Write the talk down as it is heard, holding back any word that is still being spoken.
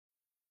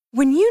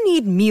When you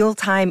need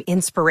mealtime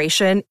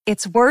inspiration,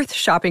 it's worth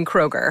shopping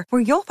Kroger,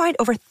 where you'll find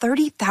over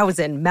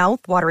 30,000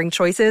 mouth-watering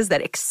choices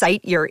that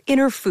excite your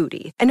inner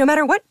foodie. And no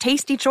matter what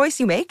tasty choice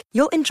you make,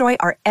 you'll enjoy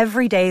our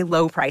everyday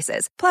low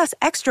prices, plus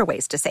extra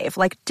ways to save,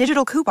 like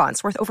digital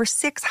coupons worth over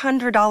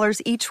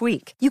 $600 each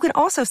week. You can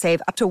also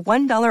save up to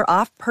 $1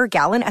 off per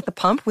gallon at the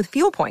pump with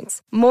fuel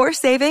points. More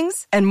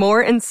savings and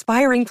more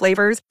inspiring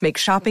flavors make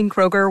shopping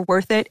Kroger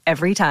worth it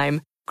every time.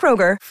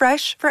 Kroger,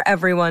 fresh for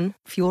everyone.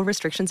 Fuel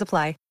restrictions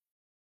apply.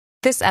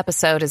 This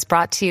episode is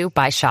brought to you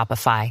by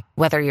Shopify.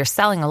 Whether you're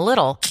selling a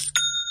little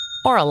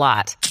or a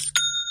lot,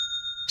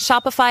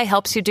 Shopify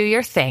helps you do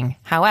your thing,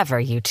 however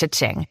you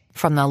cha-ching.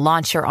 From the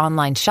launch your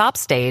online shop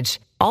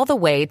stage, all the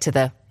way to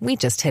the we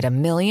just hit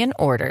 1 million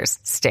orders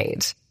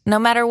stage. No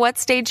matter what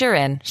stage you're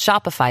in,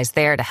 Shopify's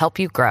there to help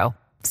you grow.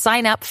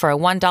 Sign up for a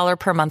 $1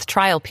 per month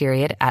trial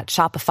period at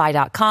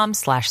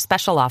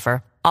shopify.com/special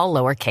offer, all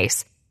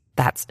lowercase.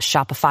 That's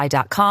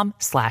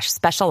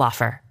shopify.com/special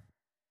offer.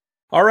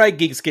 All right,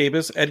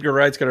 Geekscapists, Edgar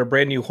Wright's got a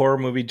brand new horror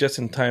movie just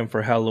in time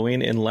for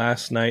Halloween in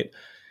Last Night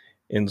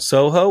in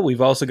Soho.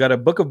 We've also got a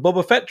Book of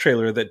Boba Fett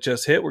trailer that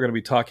just hit. We're going to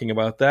be talking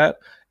about that.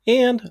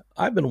 And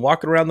I've been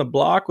walking around the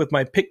block with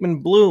my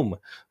Pikmin Bloom,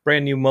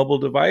 brand new mobile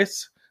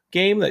device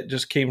game that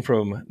just came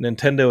from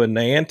Nintendo and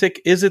Niantic.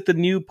 Is it the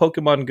new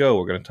Pokemon Go?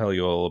 We're going to tell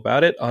you all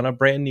about it on a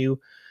brand new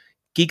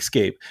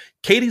Geekscape.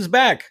 Katie's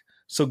back,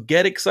 so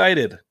get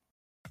excited.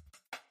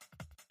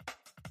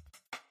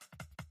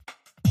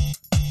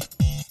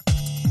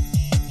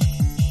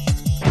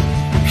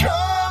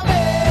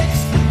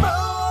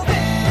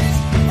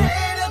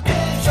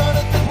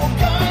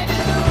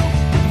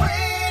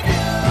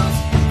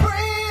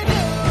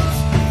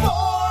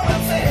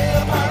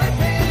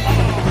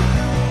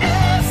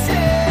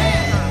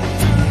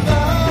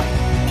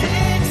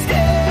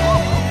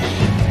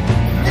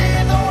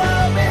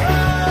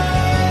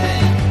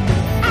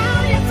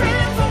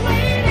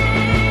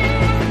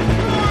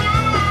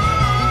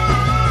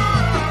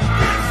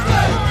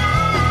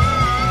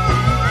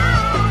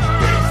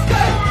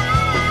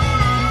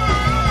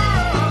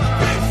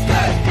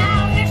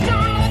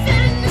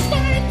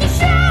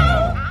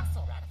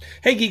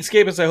 Hey,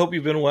 Geekscapists, I hope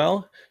you've been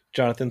well.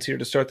 Jonathan's here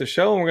to start the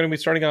show, and we're going to be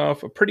starting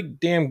off a pretty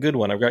damn good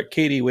one. I've got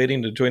Katie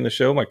waiting to join the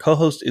show. My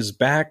co-host is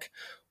back.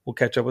 We'll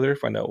catch up with her,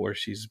 find out where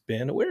she's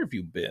been. Where have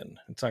you been?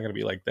 It's not going to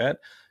be like that.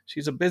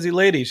 She's a busy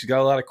lady. She's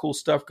got a lot of cool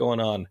stuff going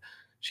on.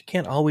 She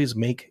can't always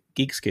make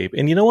Geekscape.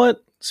 And you know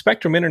what?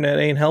 Spectrum Internet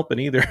ain't helping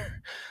either.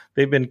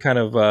 They've been kind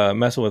of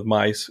messing with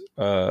my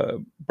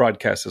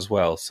broadcast as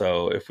well.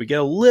 So if we get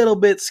a little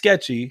bit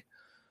sketchy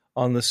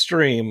on the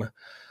stream,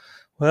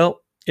 well,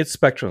 it's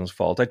Spectrum's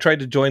fault. I tried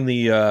to join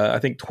the, I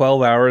think,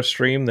 12-hour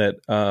stream that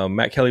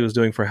Matt Kelly was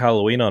doing for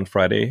Halloween on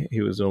Friday.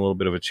 He was doing a little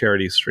bit of a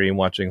charity stream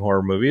watching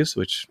horror movies,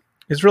 which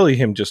is really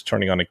him just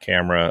turning on a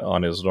camera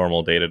on his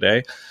normal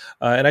day-to-day.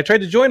 And I tried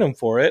to join him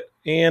for it,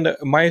 and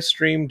my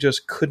stream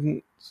just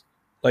couldn't,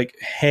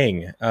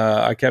 hang.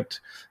 I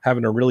kept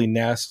having a really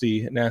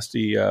nasty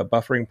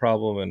buffering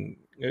problem, and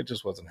it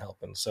just wasn't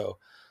helping. So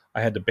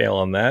I had to bail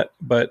on that.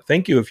 But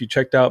thank you if you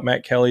checked out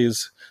Matt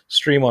Kelly's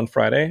stream on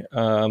Friday.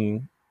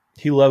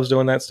 He loves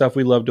doing that stuff.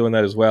 We love doing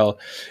that as well.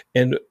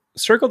 And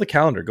circle the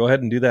calendar. Go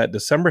ahead and do that.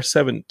 December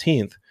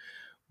 17th,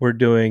 we're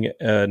doing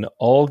an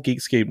all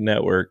Geekscape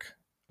Network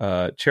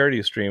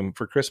charity stream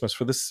for Christmas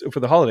for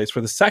the holidays.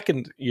 For the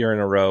second year in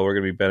a row, we're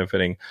going to be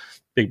benefiting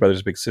Big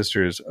Brothers Big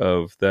Sisters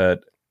of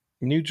that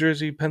New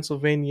Jersey,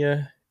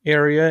 Pennsylvania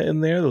area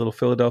in there, the little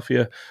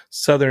Philadelphia,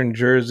 Southern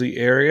Jersey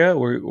area.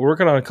 We're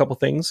working on a couple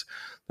things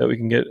that we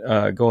can get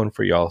going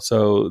for y'all.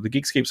 So the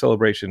Geekscape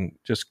celebration,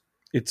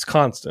 it's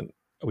constant.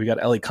 We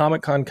got LA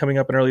Comic Con coming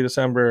up in early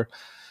December.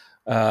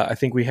 I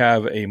think we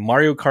have a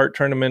Mario Kart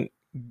tournament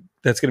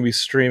that's going to be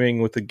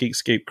streaming with the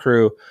Geekscape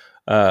crew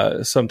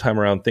sometime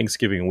around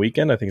Thanksgiving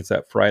weekend. I think it's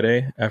that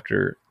Friday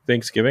after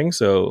Thanksgiving.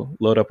 So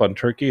load up on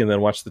turkey and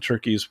then watch the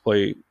turkeys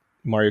play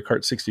Mario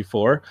Kart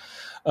 64.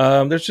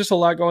 There's just a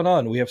lot going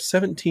on. We have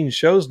 17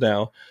 shows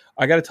now.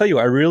 I got to tell you,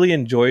 I really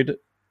enjoyed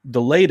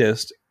the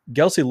latest.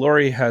 Kelsey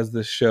Laurie has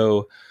this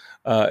show.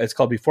 It's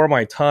called Before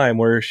My Time,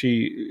 where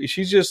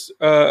she's just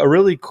a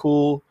really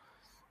cool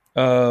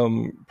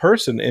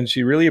person, and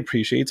she really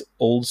appreciates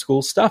old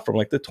school stuff from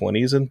like the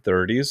 20s and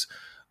 30s,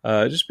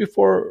 just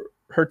before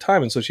her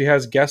time. And so she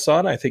has guests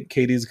on. I think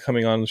Katie's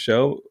coming on the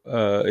show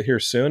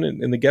here soon,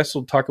 and the guests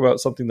will talk about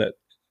something that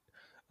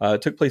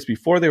took place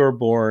before they were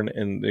born,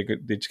 and they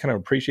just kind of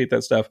appreciate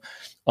that stuff.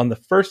 On the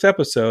first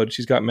episode,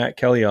 she's got Matt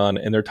Kelly on,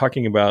 and they're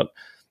talking about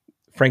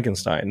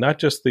Frankenstein, not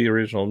just the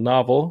original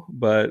novel,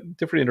 but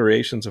different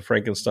iterations of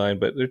Frankenstein.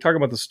 But they're talking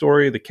about the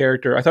story, the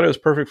character. I thought it was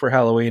perfect for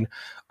Halloween.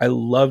 I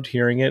loved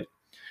hearing it.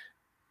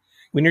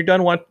 When you're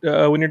done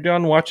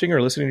watching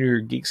or listening to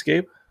your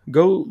Geekscape,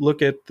 go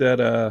look at that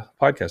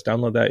podcast.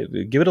 Download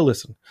that. Give it a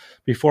listen.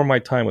 Before My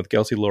Time with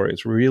Kelsey Laurie.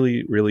 It's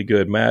really, really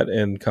good. Matt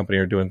and company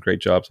are doing great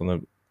jobs on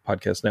the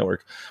podcast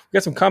network. We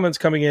got some comments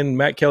coming in.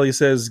 Matt Kelly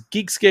says,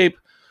 Geekscape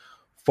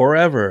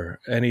forever.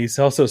 And he's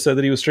also said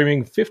that he was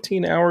streaming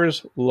 15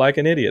 hours like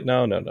an idiot.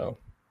 No.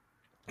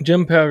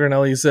 Jim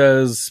Paganelli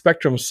says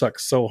Spectrum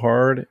sucks so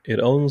hard it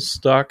owns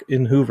stock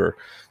in Hoover.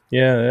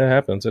 Yeah, it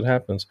happens. It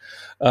happens.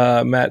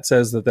 Matt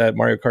says that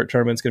Mario Kart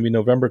tournament is going to be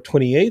November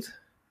 28th.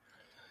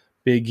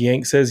 Big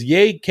Yank says,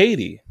 yay,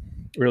 Katie.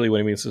 Really what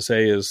he means to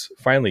say is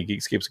finally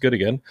Geekscape's good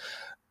again.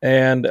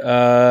 And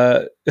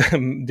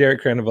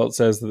Derek Cranevelt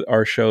says that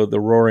our show, The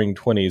Roaring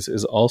 20s,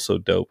 is also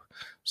dope.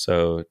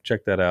 So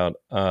check that out.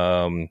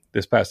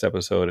 This past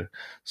episode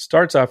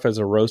starts off as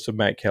a roast of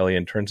Matt Kelly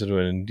and turns into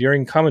an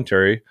endearing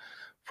commentary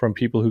from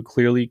people who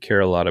clearly care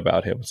a lot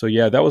about him. So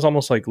yeah, that was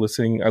almost like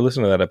listening. I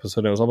listened to that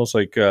episode, and it was almost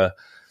like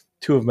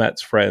two of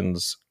Matt's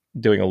friends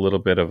doing a little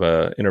bit of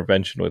a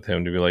intervention with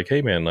him to be like,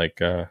 hey man, like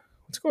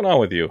what's going on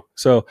with you?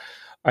 So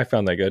I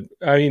found that good.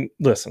 I mean,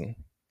 listen,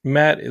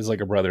 Matt is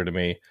like a brother to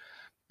me,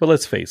 but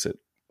let's face it,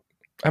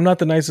 I'm not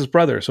the nicest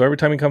brother. So every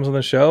time he comes on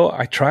the show,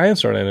 I try and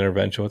start an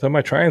intervention with him.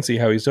 I try and see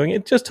how he's doing.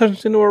 It just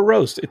turns into a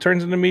roast. It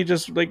turns into me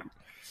just like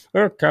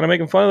kind of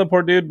making fun of the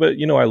poor dude, but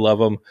I love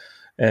him.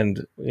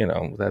 And,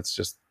 that's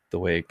just the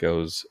way it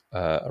goes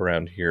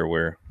around here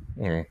where,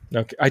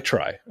 okay, I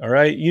try. All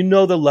right.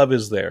 The love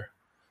is there.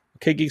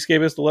 Okay,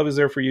 Geekscapists, the love is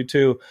there for you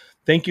too.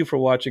 Thank you for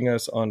watching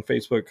us on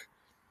Facebook,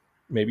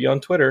 maybe on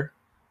Twitter,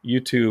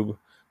 YouTube,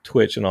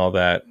 Twitch, and all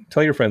that.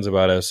 Tell your friends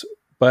about us.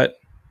 But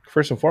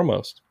first and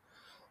foremost,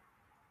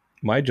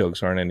 my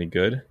jokes aren't any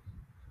good.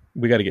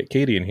 We got to get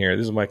Katie in here.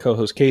 This is my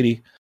co-host,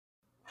 Katie.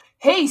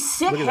 Hey,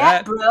 sick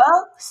hat, bro.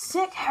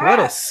 Sick hat.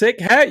 What a sick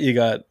hat you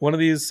got. One of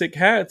these sick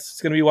hats.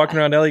 It's going to be walking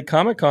around LA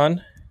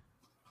Comic-Con.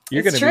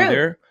 You're going to be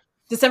there.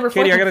 December 4th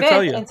Katie, and I got to 5th,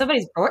 tell you. and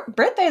somebody's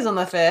birthday is on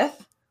the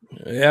 5th.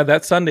 Yeah,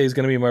 that Sunday is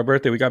going to be my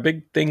birthday. We got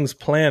big things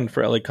planned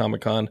for LA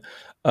Comic-Con.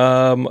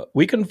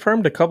 We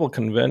confirmed a couple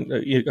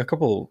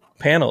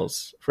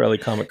panels for LA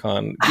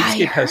Comic-Con.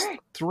 Geekscape has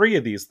 3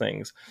 of these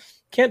things.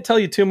 Can't tell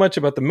you too much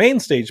about the main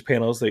stage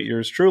panels that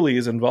yours truly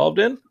is involved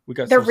in. We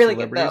got They're really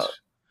good, though.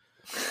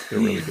 They're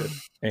really good.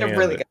 They're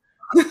really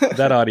good.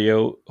 That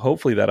audio,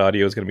 hopefully that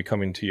audio is going to be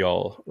coming to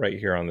y'all right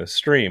here on this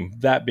stream.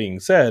 That being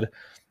said,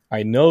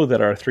 I know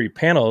that our 3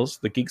 panels,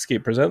 the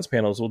Geekscape Presents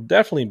panels, will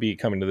definitely be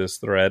coming to this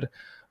thread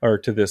or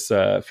to this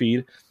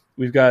feed.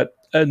 We've got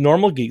a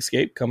normal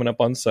Geekscape coming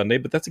up on Sunday,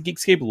 but that's a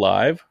Geekscape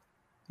Live.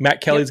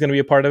 Matt Kelly's going to be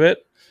a part of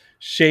it.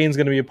 Shane's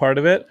going to be a part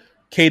of it.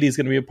 Katie's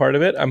going to be a part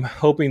of it. I'm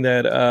hoping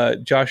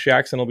that Josh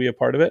Jackson will be a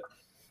part of it.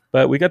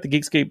 But we got the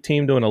Geekscape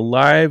team doing a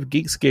live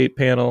Geekscape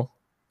panel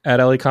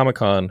at LA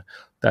Comic-Con.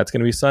 That's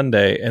going to be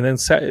Sunday. And then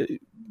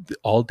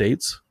all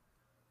dates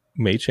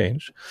may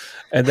change.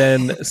 And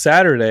then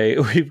Saturday,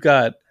 we've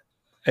got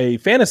a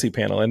fantasy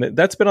panel. And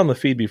that's been on the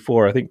feed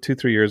before. I think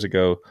 2-3 years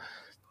ago,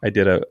 I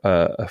did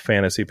a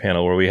fantasy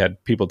panel where we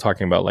had people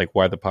talking about like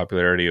why the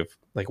popularity of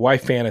like why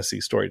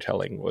fantasy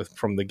storytelling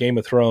from the Game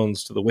of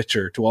Thrones to The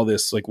Witcher to all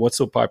this, like what's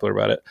so popular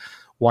about it?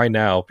 Why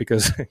now?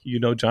 Because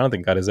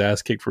Jonathan got his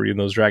ass kicked for reading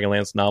those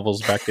Dragonlance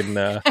novels back in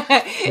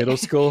middle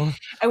school.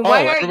 And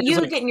why aren't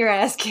you getting your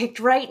ass kicked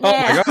right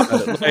now?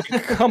 Oh my God.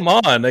 Like, come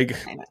on. Like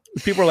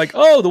people are like,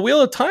 oh, the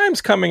Wheel of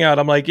Time's coming out.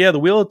 I'm like, yeah, the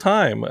Wheel of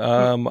Time.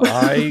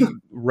 I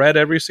read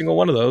every single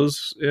one of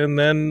those and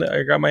then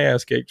I got my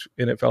ass kicked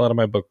and it fell out of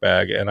my book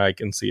bag and I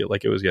can see it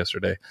like it was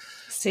yesterday.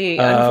 See,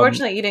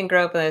 unfortunately, you didn't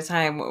grow up in a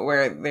time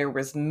where there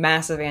was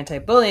massive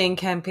anti-bullying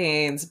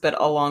campaigns, but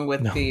along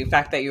with the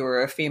fact that you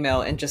were a female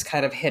and just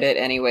kind of hid it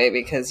anyway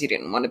because you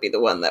didn't want to be the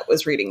one that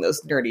was reading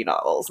those nerdy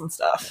novels and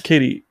stuff.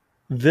 Katie,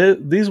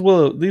 these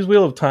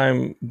Wheel of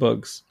Time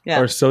books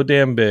are so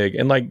damn big,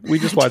 and like we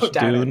just watched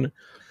Dune.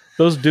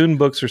 Those Dune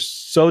books are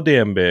so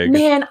damn big.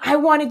 Man, I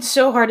wanted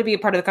so hard to be a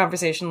part of the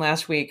conversation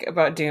last week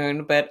about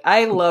Dune, but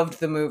I loved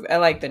the movie. I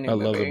like the new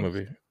movie. I love the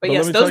movie. But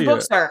yes, those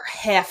books are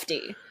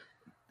hefty.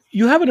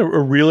 You have a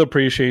real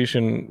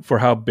appreciation for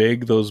how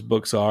big those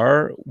books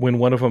are when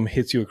one of them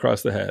hits you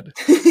across the head.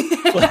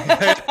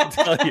 I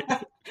tell you.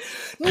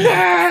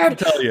 Nerd! I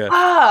tell you.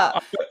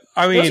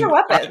 I mean, those are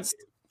weapons.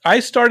 I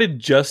started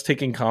just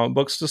taking comic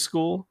books to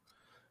school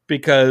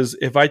because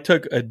if I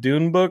took a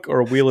Dune book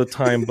or a Wheel of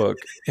Time book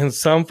and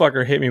some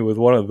fucker hit me with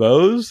one of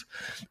those,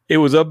 it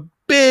was a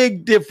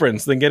big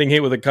difference than getting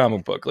hit with a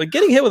comic book. Like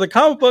getting hit with a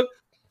comic book,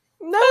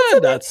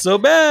 not so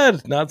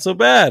bad. Not so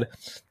bad.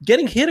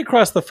 Getting hit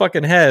across the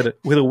fucking head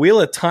with a Wheel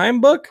of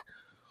Time book?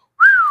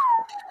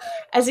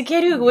 As a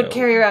kid who would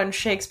carry around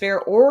Shakespeare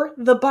or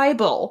the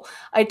Bible,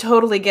 I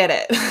totally get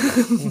it.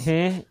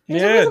 Mm-hmm.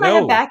 There's a reason I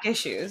have back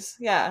issues.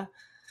 Yeah.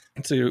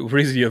 It's a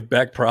reason you have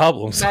back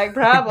problems. Back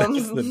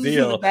problems. That's the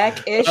deal.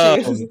 Back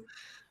issues.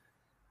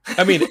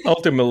 I mean,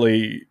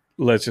 ultimately,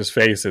 let's just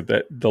face it,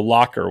 that the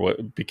locker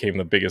became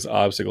the biggest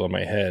obstacle in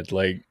my head.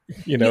 Like,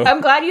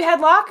 I'm glad you had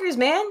lockers,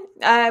 man.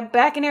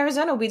 Back in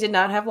Arizona, we did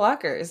not have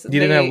lockers. You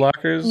didn't have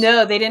lockers?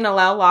 No, they didn't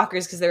allow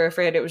lockers because they were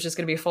afraid it was just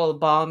going to be full of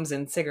bombs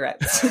and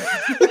cigarettes.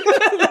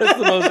 That's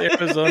the most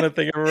Arizona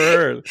thing I've ever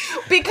heard.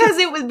 Because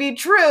it would be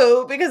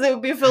true, because it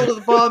would be filled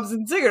with bombs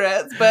and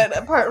cigarettes. But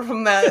apart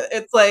from that,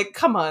 it's like,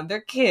 come on, they're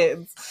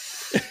kids.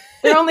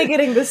 They're only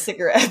getting the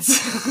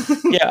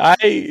cigarettes. Yeah,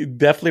 I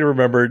definitely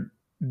remember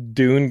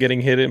Dune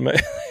getting hit in my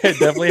head.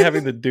 Definitely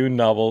having the Dune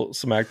novel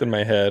smacked in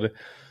my head.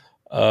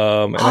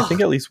 And I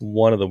think at least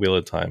one of the Wheel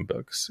of Time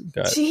books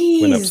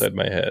went upside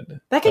my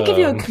head. That could give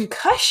you a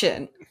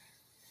concussion.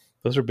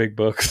 Those are big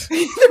books.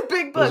 They're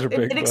big books.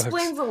 It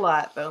explains a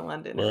lot, though,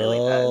 London. It really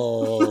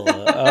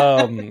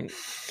does.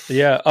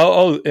 Yeah.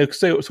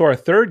 So our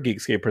third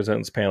Geekscape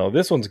Presents panel.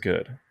 This one's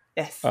good.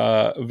 Yes.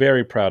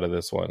 Very proud of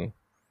this one.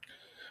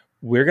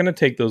 We're going to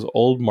take those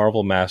old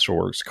Marvel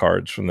Masterworks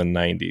cards from the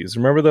 90s.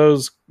 Remember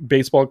those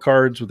baseball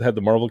cards that had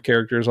the Marvel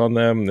characters on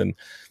them? And then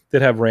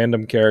they'd have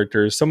random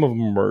characters. Some of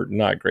them were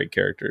not great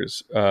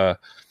characters. A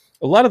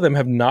lot of them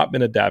have not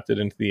been adapted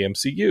into the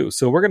MCU.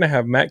 So we're going to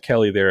have Matt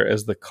Kelly there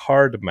as the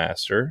card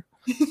master.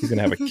 He's going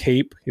to have a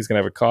cape. He's going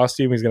to have a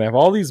costume. He's going to have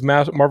all these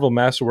Marvel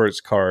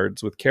Masterworks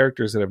cards with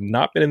characters that have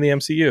not been in the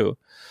MCU.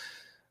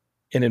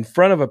 And in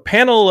front of a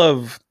panel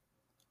of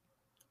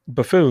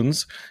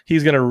buffoons,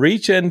 he's going to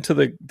reach into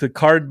the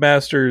card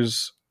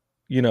master's,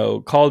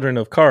 cauldron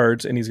of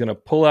cards, and he's going to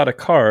pull out a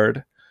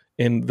card,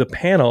 and the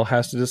panel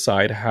has to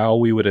decide how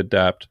we would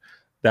adapt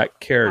that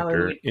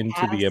character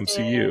into the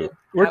MCU.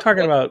 We're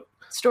talking about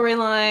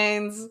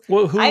storylines.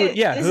 Well, who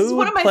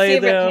would play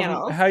them?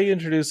 Panels. How you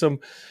introduce them?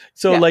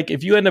 So,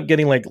 if you end up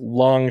getting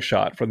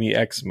Longshot from the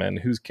X-Men,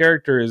 whose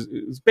character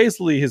is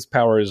basically his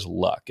power is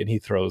luck, and he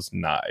throws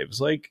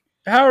knives.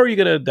 How are you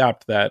going to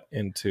adapt that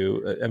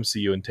into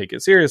MCU and take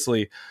it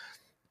seriously?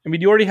 I mean,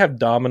 you already have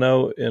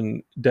Domino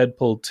in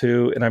Deadpool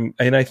 2,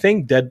 and I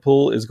think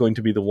Deadpool is going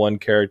to be the one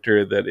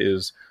character that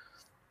is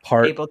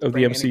part of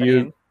the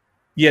MCU.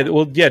 Yeah,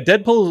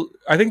 Deadpool.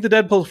 I think the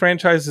Deadpool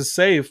franchise is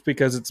safe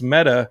because it's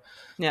meta.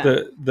 Yeah.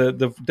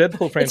 The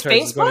Deadpool franchise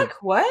is Facebook?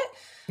 What?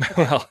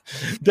 Well,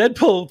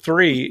 Deadpool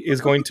 3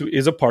 is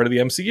a part of the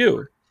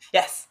MCU.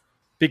 Yes.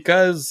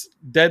 Because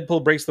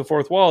Deadpool breaks the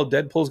fourth wall,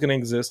 Deadpool's going to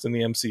exist in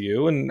the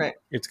MCU, and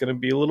It's going to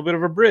be a little bit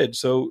of a bridge.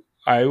 So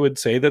I would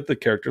say that the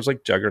characters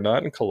like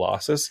Juggernaut and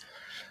Colossus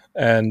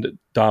and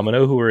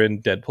Domino, who are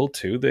in Deadpool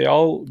 2, they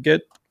all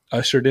get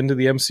ushered into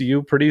the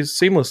MCU pretty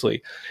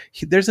seamlessly.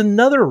 There's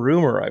another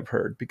rumor I've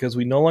heard, because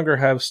we no longer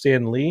have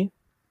Stan Lee.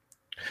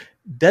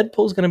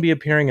 Deadpool's going to be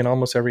appearing in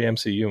almost every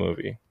MCU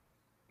movie.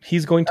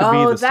 He's going to be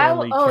the Stan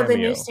Lee cameo. The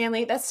new Stan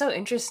Lee. That's so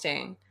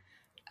interesting.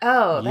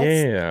 Oh, that's...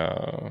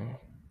 Yeah.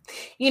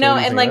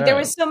 And there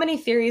was so many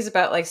theories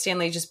about Stan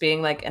Lee just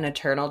being an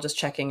Eternal, just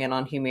checking in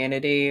on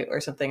humanity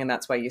or something, and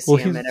that's why you see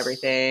him in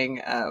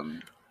everything.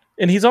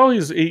 And he's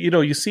always,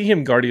 you see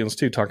him Guardians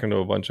 2 talking to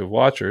a bunch of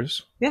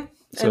Watchers. Yeah.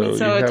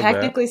 So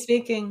technically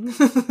speaking.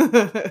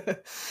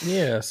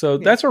 Yeah, so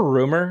that's a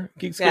rumor.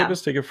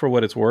 Geekscapists, take it for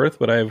what it's worth,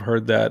 but I've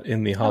heard that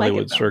in the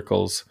Hollywood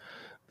circles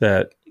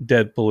that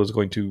Deadpool is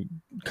going to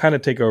kind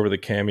of take over the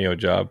cameo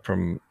job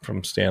from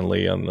Stan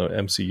Lee on the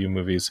MCU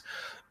movies.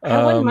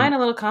 I wouldn't mind a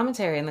little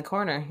commentary in the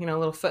corner, a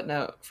little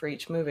footnote for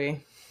each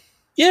movie.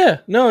 Yeah,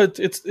 no,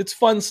 it's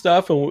fun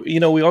stuff, and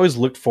we always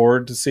looked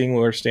forward to seeing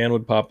where Stan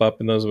would pop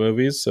up in those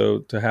movies. So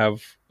to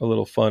have a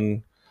little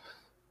fun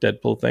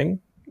Deadpool thing,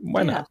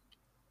 why not?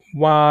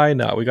 Why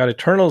not? We got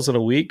Eternals in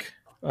a week.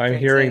 I'm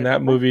hearing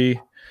that movie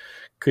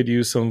could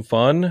use some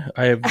fun.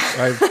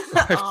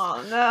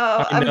 Oh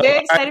no! I'm very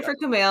excited for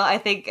Kumail. I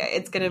think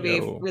it's going to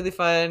be really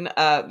fun.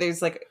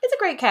 It's a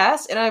great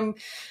cast, and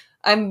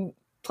I'm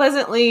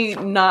pleasantly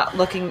not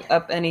looking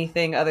up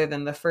anything other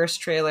than the first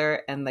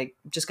trailer, and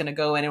just going to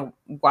go in and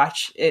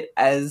watch it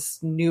as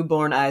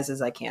newborn eyes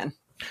as I can.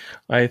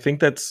 I think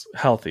that's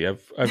healthy.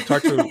 I've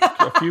talked to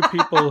a few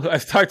people.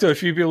 I've talked to a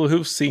few people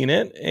who've seen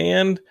it,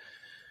 and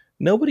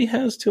nobody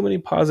has too many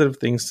positive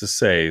things to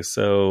say.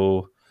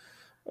 So,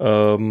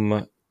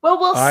 we'll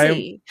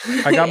see.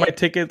 I got my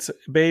tickets,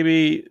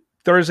 baby.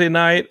 Thursday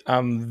night,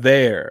 I'm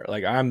there.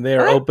 I'm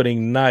there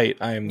opening night.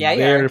 I'm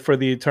there for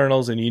the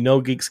Eternals, and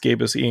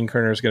Geekscapist Ian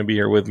Kerner is going to be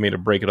here with me to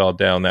break it all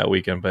down that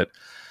weekend. But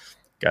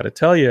got to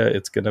tell you,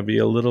 it's going to be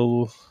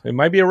it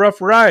might be a rough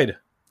ride.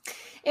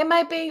 It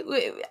might be.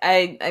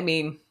 I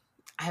mean,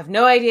 I have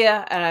no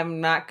idea, and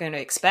I'm not going to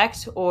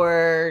expect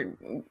or,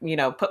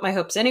 put my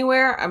hopes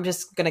anywhere. I'm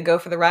just going to go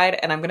for the ride,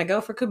 and I'm going to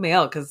go for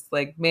Kumail because,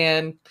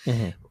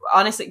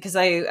 honestly, because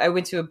I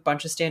went to a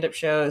bunch of stand-up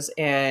shows,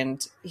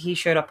 and he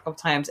showed up a couple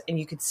times, and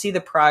you could see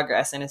the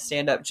progress in his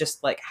stand-up,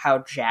 just, how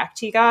jacked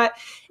he got.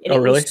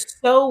 And really? Was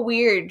so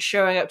weird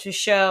showing up to a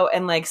show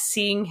and,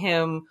 seeing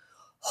him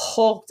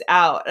hulked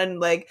out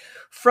and,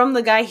 from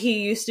the guy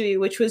he used to be,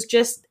 which was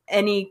just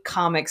any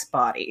comic's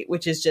body,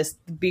 which is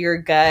just the beer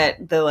gut,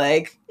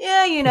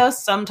 the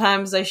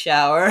sometimes I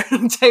shower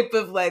type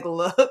of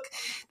look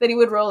that he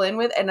would roll in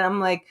with. And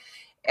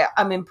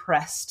I'm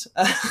impressed.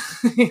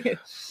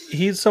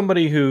 He's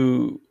somebody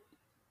who,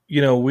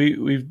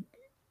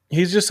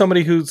 he's just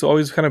somebody who's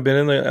always kind of been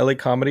in the LA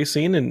comedy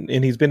scene, and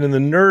he's been in the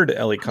nerd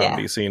LA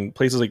comedy scene,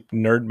 places like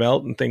Nerd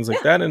Melt and things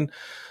like that. And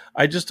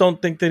I just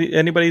don't think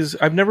that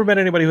I've never met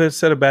anybody who has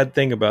said a bad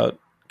thing about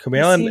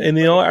Kumail, and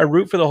I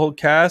root for the whole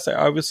cast. I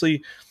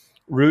obviously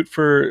root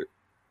for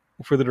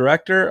the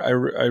director. I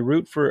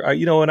root for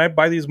when I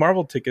buy these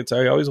Marvel tickets,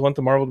 I always want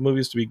the Marvel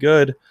movies to be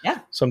good.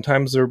 Yeah.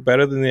 Sometimes they're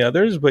better than the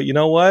others, but you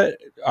know what?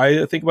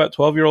 I think about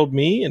 12-year-old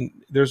me, and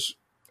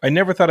I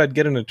never thought I'd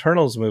get an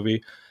Eternals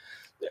movie.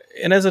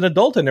 And as an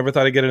adult, I never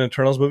thought I'd get an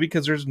Eternals movie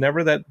because there's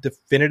never that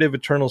definitive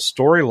Eternals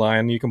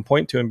storyline you can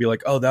point to and be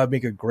like, oh, that would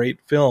make a great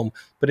film.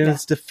 But in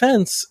its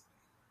defense,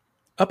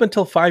 up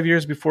until 5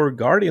 years before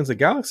Guardians of the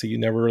Galaxy, you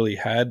never really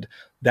had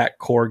that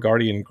core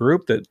Guardian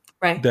group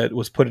that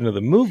was put into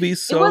the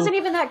movies. So it wasn't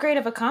even that great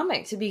of a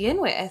comic to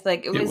begin with.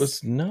 Like it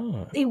was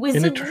not. It was.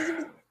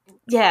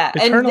 Yeah,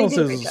 Eternals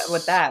and they did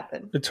with that.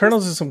 But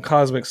Eternals is some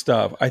cosmic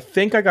stuff. I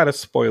think I got a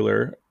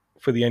spoiler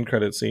for the end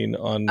credit scene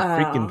on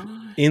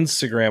freaking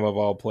Instagram of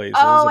all places.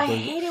 I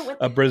hate it.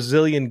 A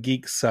Brazilian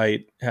geek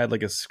site had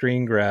like a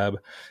screen grab,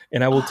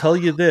 and I will tell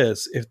you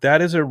this: if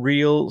that is a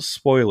real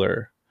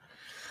spoiler,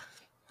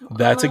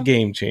 that's a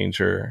game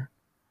changer.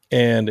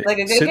 And like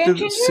a good game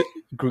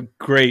changer?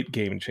 Great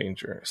game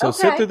changer. So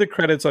sit through the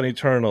credits on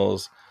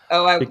Eternals.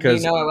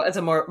 Because it's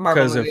a more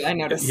Marvel movie. I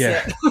noticed.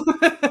 Yeah.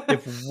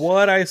 If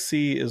what I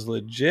see is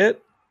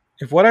legit,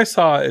 if what I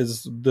saw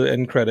is the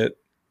end credit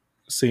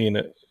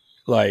scene,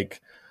 like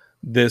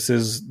this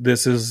is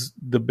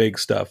the big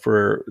stuff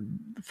for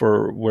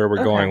where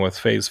we're going with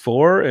Phase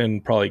 4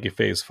 and probably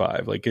Phase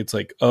 5. Like it's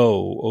like,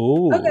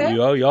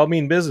 y'all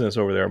mean business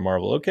over there,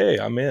 Marvel. Okay,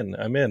 I'm in.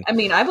 I mean,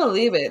 I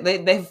believe it.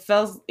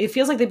 It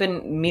feels like they've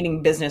been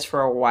meaning business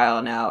for a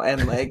while now,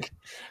 and like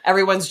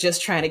everyone's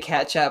just trying to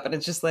catch up. And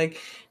it's just like,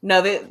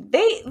 no,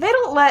 they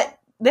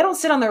don't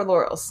sit on their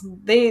laurels.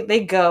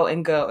 They go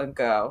and go and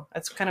go.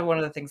 That's kind of one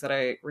of the things that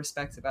I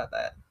respect about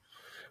that.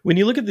 When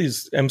you look at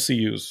these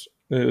MCUs.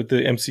 The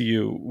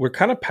MCU, we're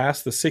kind of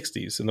past the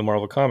 60s in the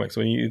Marvel Comics.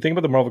 When you think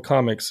about the Marvel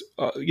Comics,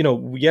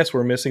 yes,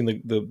 we're missing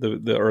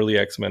the early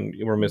X-Men.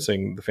 We're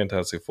missing the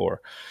Fantastic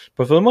Four.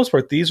 But for the most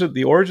part, these are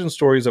the origin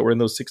stories that were in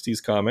those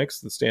 60s comics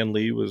that Stan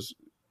Lee was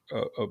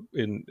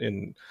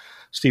in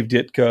Steve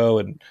Ditko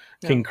and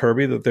King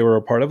Kirby that they were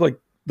a part of. Like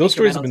those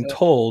stories have been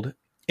told.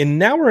 And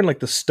now we're in like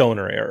the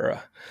stoner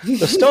era.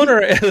 The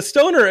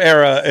stoner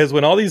era is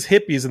when all these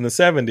hippies in the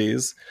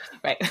 70s,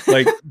 right?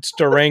 Like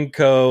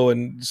Steranko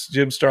and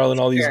Jim Starlin,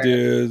 all these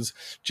dudes,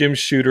 Jim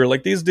Shooter,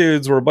 like these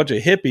dudes were a bunch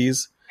of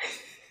hippies.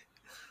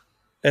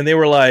 And they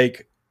were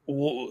like,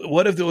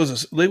 what if there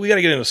was we got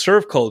to get into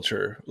surf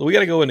culture. We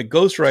got to go into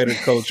Ghost Rider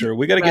culture.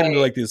 We got to get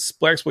into like this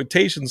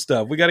blaxploitation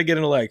stuff. We got to get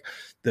into like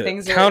the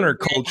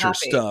counterculture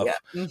stuff. Yeah.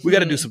 Mm-hmm. We got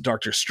to do some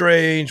Doctor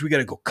Strange. We got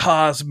to go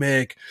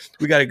cosmic.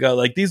 We got to go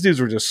like these dudes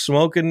were just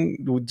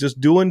smoking,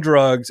 just doing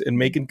drugs and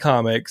making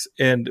comics.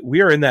 And we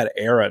are in that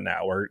era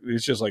now where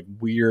it's just like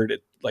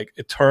weird, like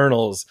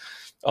Eternals,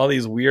 all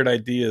these weird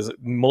ideas.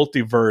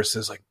 Multiverse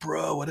is like,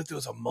 bro, what if there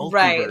was a multiverse?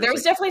 Right. There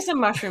was definitely some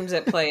mushrooms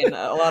at play in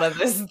a lot of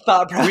this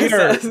thought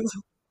process.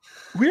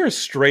 We are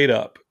straight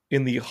up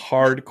in the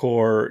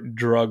hardcore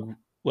drug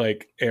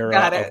like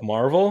era of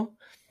Marvel.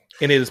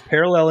 And it is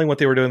paralleling what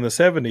they were doing in the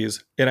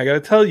 70s. And I got to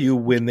tell you,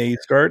 when they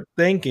start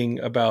thinking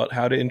about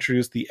how to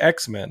introduce the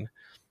X-Men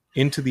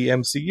into the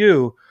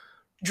MCU,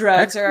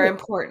 drugs are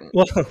important.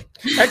 Well,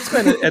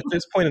 X-Men at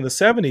this point in the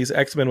 70s,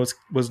 X-Men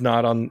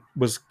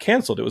was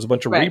canceled. It was a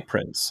bunch of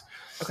reprints.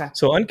 Okay.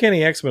 So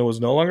Uncanny X-Men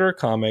was no longer a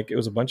comic. It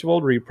was a bunch of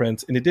old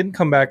reprints, and it didn't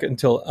come back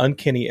until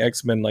Uncanny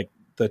X-Men, like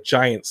the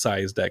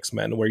giant-sized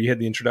X-Men, where you had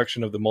the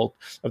introduction of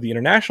the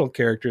international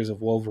characters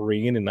of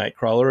Wolverine and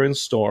Nightcrawler and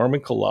Storm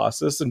and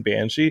Colossus and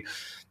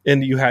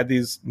and you had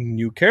these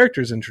new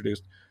characters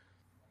introduced.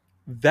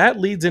 That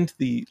leads into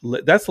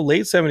that's the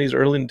late 70s,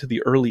 early into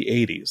the early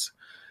 80s.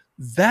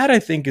 That I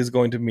think is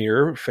going to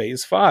mirror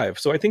Phase 5.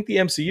 So I think the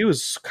MCU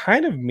is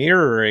kind of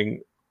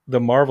mirroring the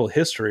Marvel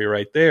history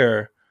right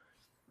there,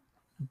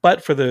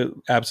 but for the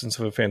absence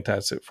of a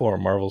Fantastic Four,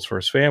 Marvel's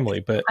first family.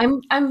 But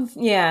I'm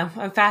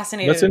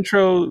fascinated. Let's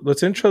intro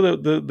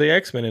the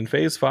X-Men in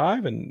Phase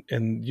 5,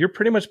 and you're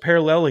pretty much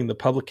paralleling the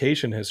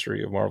publication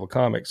history of Marvel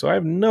Comics. So I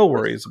have no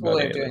worries about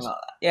any of this.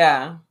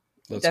 Yeah,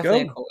 let's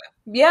definitely go. Cool.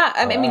 Yeah,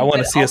 I mean, I want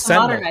to see a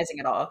Sentinel. Modernizing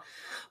it all.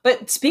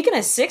 But speaking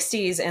of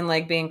 60s and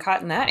like being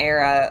caught in that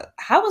era,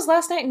 how was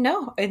Last Night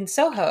in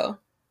Soho?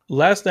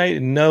 Last Night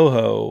in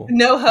NoHo.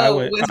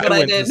 Was what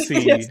I did to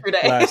see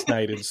yesterday. Last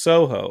Night in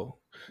Soho.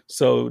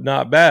 So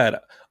not bad.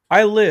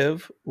 I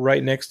live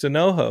right next to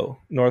NoHo,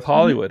 North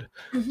Hollywood.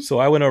 Mm-hmm. So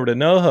I went over to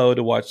NoHo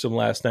to watch some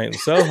Last Night in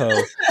Soho.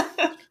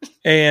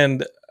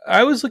 And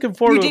I was looking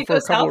forward to it for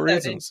a couple of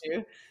reasons.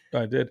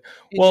 I did.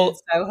 Did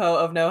Soho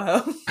of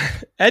NoHo.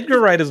 Edgar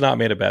Wright has not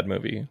made a bad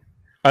movie.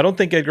 I don't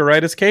think Edgar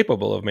Wright is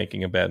capable of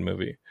making a bad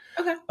movie.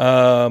 Okay.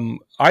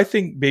 I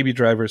think Baby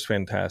Driver is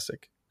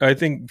fantastic. I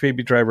think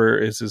Baby Driver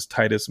is his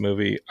tightest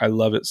movie. I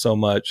love it so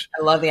much.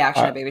 I love the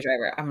action of Baby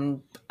Driver.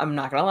 I'm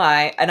not gonna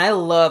lie, and I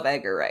love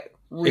Edgar Wright.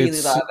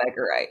 Really love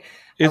Edgar Wright.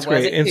 It's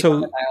great. And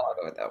so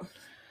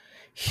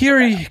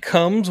here he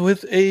comes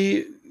with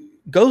a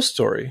ghost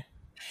story.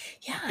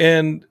 Yeah.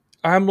 And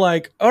I'm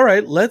like, all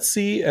right, let's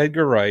see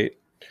Edgar Wright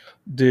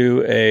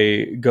do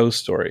a ghost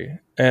story.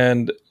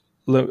 And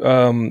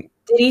did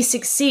he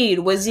succeed?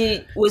 Was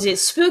it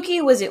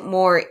spooky? Was it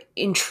more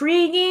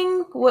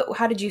intriguing?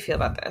 How did you feel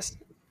about this?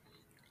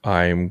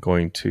 I'm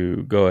going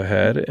to go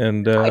ahead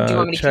and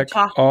check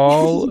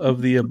all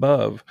of the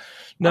above.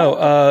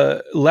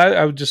 No,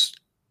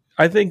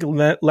 I think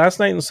Last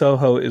Night in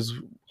Soho is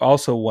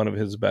also one of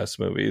his best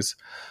movies.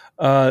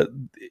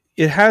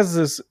 It has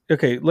this.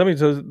 Okay, let me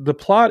tell you. The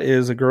plot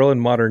is a girl in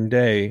modern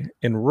day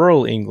in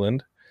rural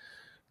England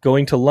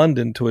going to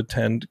London to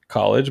attend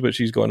college, but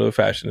she's going to a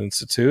fashion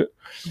institute.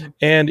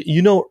 And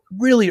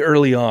really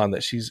early on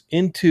that she's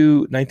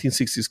into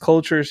 1960s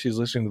culture. She's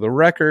listening to the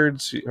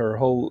records. Her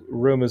whole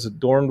room is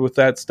adorned with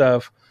that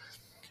stuff.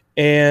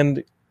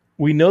 And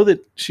we know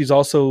that she's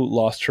also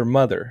lost her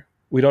mother.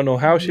 We don't know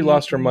how she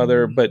lost her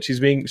mother, but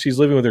she's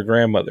living with her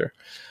grandmother.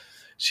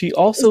 She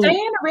also is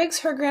Diana Riggs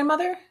her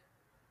grandmother?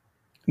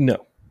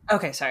 No.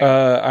 Okay, sorry.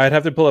 I'd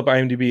have to pull up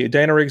IMDb.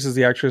 Diana Riggs is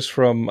the actress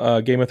from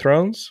Game of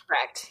Thrones.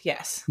 Correct.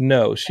 Yes.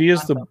 No, she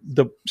is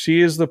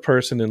the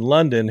person in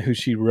London who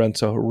she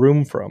rents a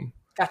room from.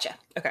 Gotcha.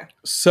 Okay.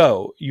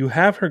 So you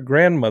have her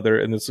grandmother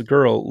and this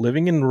girl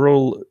living in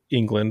rural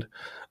England,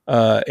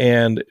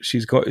 and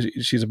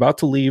she's about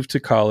to leave to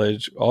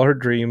college. All her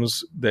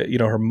dreams that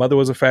her mother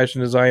was a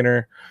fashion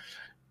designer.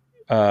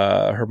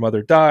 Her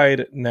mother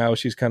died. Now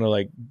she's kind of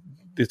like,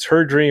 it's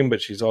her dream,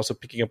 but she's also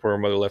picking up where her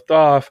mother left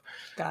off.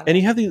 And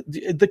you have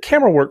the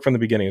camera work from the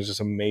beginning is just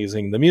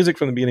amazing. The music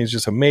from the beginning is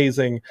just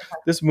amazing.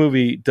 Okay. This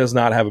movie does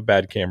not have a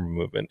bad camera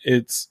movement.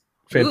 It's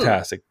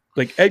fantastic.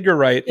 Ooh. Like Edgar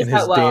Wright and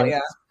his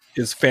dance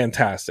is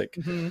fantastic.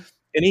 Mm-hmm.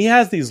 And he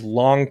has these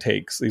long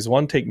takes, these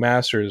one take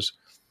masters.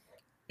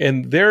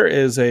 And there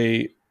is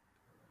a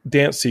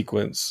dance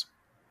sequence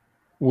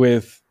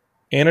with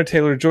Anna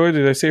Taylor-Joy.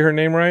 Did I say her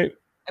name right?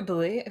 I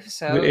believe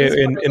so.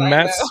 And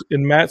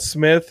Matt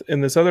Smith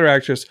and this other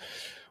actress,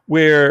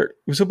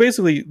 so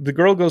basically the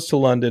girl goes to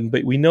London,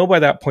 but we know by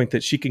that point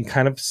that she can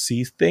kind of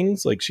see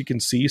things, like she can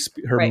see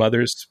her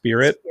mother's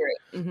spirit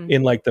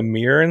in like the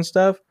mirror and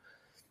stuff.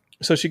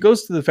 So she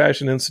goes to the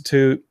Fashion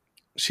Institute.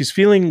 She's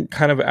feeling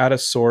kind of out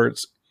of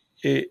sorts.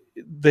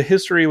 The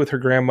history with her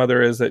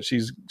grandmother is that she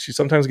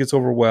sometimes gets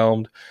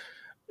overwhelmed,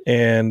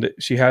 and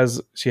she had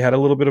a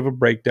little bit of a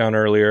breakdown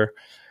earlier,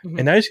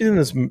 and now she's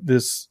in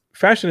this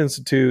Fashion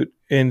Institute,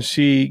 and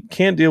she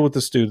can't deal with the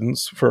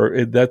students.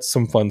 That's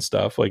some fun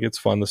stuff. Like, it's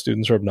fun. The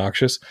students are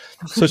obnoxious.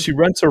 So she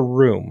rents a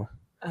room,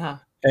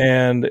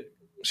 and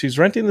she's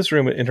renting this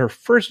room. In her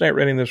first night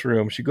renting this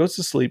room, she goes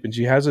to sleep and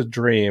she has a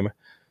dream,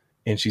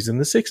 and she's in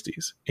the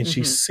 60s, and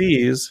she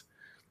sees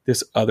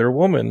this other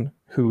woman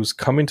who's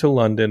coming to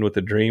London with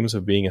the dreams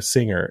of being a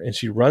singer. And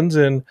she runs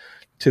in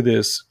to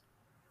this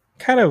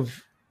kind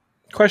of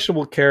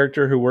questionable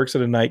character who works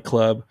at a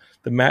nightclub,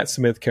 the Matt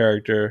Smith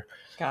character.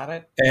 Got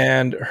it.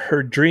 And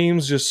her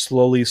dreams just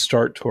slowly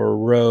start to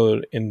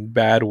erode in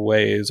bad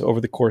ways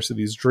over the course of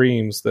these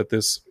dreams that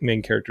this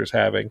main character is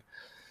having.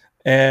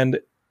 And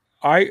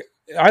I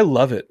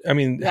love it. I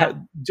mean,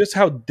 just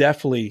how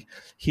deftly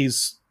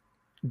he's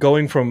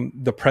going from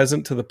the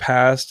present to the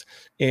past,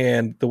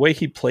 and the way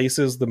he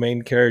places the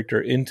main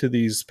character into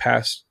these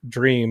past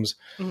dreams.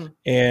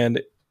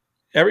 And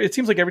it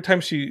seems like every time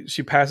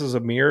she passes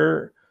a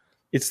mirror,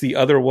 it's the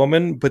other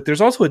woman. But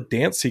there's also a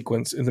dance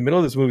sequence in the middle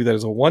of this movie that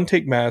is a one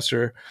take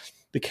master.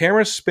 The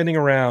camera's spinning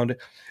around,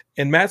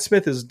 and Matt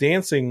Smith is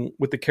dancing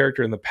with the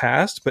character in the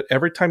past, but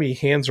every time he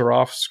hands her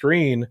off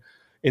screen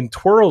and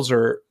twirls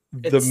her,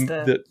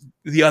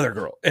 the other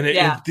girl, and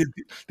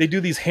they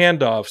do these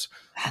handoffs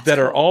that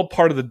are all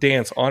part of the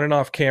dance on and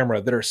off camera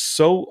that are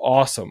so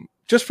awesome.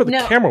 Just for the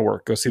camera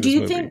work, go see this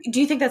movie. Do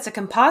you think that's a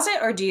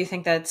composite, or do you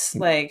think that's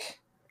like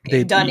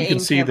done? You can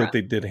see camera? That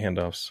they did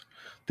handoffs.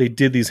 They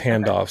did these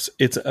handoffs.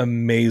 Okay. It's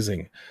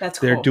amazing. That's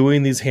cool. They're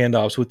doing these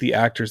handoffs with the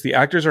actors. The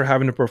actors are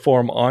having to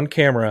perform on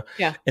camera,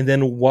 and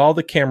then while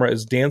the camera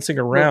is dancing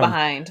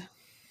around,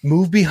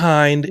 move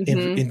behind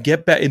and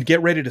get back and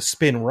get ready to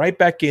spin right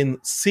back in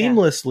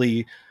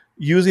seamlessly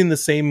using the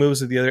same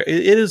moves as the other.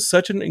 It is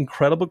such an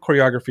incredible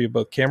choreography of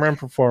both camera and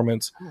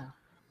performance.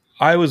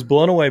 I was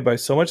blown away by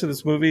so much of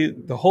this movie.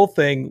 The whole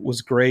thing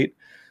was great.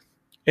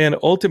 And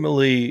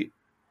ultimately,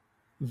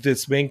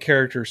 this main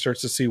character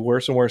starts to see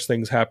worse and worse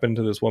things happen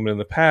to this woman in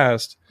the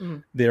past.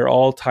 They're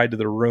all tied to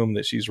the room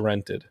that she's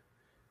rented.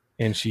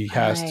 And she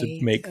has to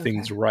make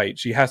things right.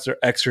 She has to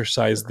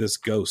exorcise this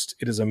ghost.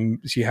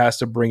 She has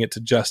to bring it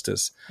to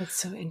justice. That's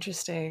so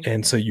interesting.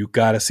 And so you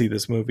got to see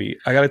this movie.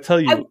 I got to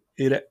tell you,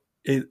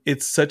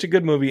 it's such a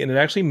good movie, and it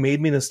actually made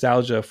me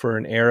nostalgia for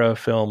an era of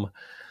film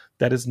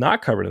that is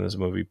not covered in this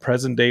movie,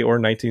 present day or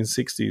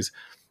 1960s.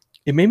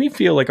 It made me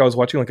feel like I was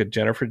watching like a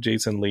Jennifer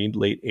Jason Leigh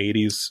late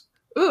 80s,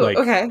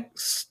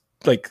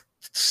 like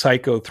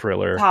psycho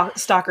thriller,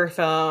 stalker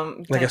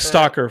film, like a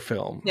stalker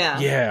film.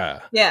 Yeah.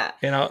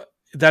 And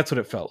that's what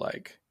it felt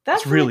like.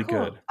 That's really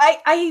cool. Good.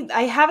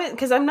 I haven't,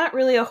 because I'm not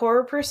really a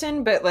horror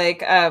person, but like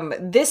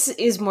this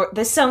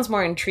sounds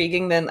more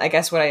intriguing than I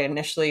guess what I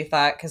initially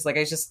thought, because like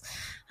I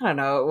don't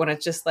know, when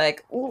it's just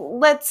like,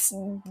 let's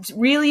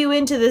reel you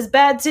into this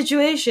bad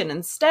situation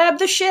and stab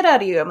the shit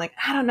out of you. I'm like,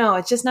 I don't know,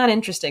 it's just not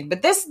interesting.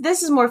 But this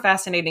is more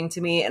fascinating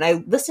to me. And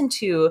I listened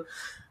to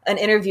an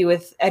interview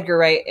with Edgar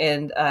Wright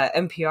and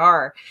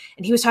NPR,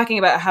 and he was talking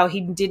about how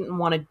he didn't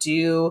want to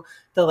do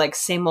the like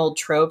same old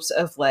tropes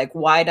of like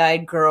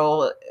wide-eyed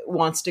girl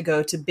wants to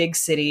go to big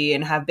city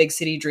and have big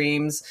city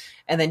dreams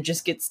and then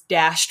just gets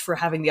dashed for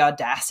having the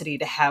audacity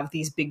to have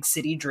these big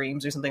city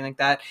dreams or something like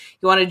that.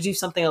 He wanted to do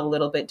something a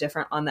little bit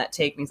different on that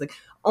take. And he's like,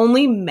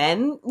 only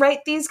men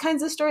write these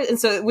kinds of stories. And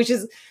so, which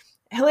is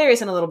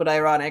hilarious and a little bit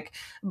ironic,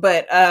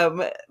 but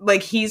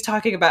like he's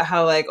talking about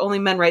how like only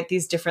men write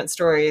these different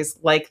stories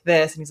like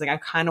this, and he's like, I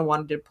kind of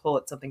wanted to pull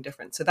at something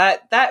different. So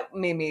that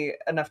made me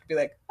enough to be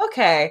like,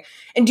 okay.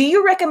 And do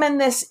you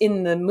recommend this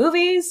in the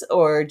movies,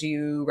 or do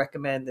you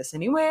recommend this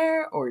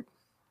anywhere, or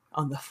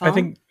on the phone? I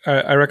think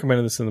I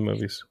recommended this in the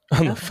movies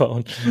on the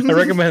phone. I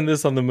recommend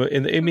this on the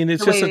movie. I mean,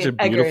 it's just such a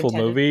beautiful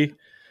movie.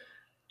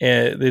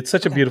 And it's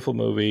such a beautiful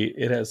movie.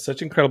 It has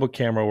such incredible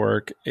camera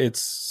work.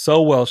 It's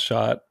so well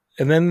shot.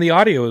 And then the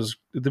audio is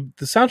the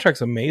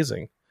soundtrack's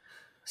amazing.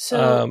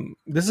 So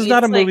this is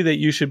not a movie that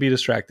you should be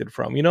distracted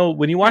from. You know,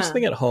 when you watch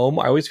something at home,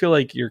 I always feel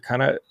like you're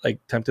kind of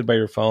like tempted by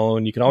your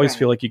phone. You can always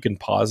feel like you can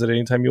pause it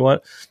anytime you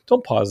want.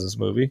 Don't pause this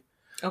movie.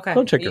 Okay.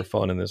 Don't check your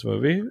phone in this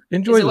movie. Enjoy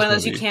this movie. Is it one of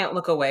those you can't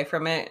look away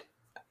from it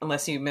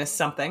unless you miss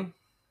something?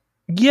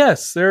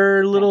 Yes, there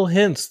are little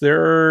hints.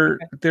 There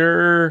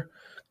are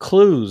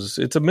clues.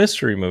 It's a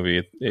mystery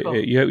movie. Cool.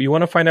 You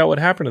want to find out what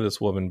happened to this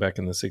woman back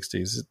in the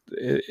 60s.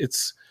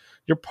 It's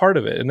you're part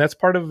of it, and that's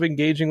part of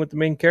engaging with the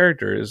main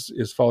character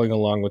is following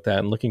along with that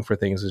and looking for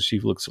things as she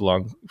looks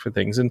along for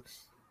things. And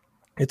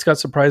it's got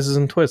surprises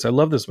and twists. I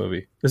love this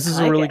movie. This is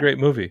a really great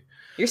movie.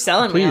 You're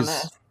selling me on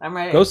this. I'm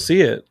ready. Go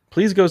see it.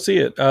 Please go see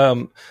it.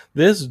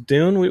 This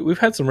Dune, we've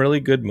had some really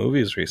good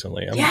movies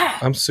recently.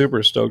 I'm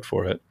super stoked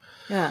for it.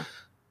 Yeah.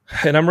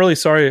 And I'm really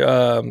sorry.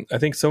 I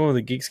think some of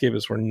the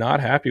Geekscapists were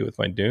not happy with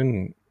my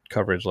Dune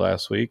coverage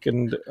last week,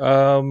 and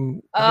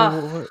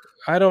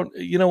I don't.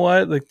 You know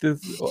what? Like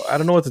this, I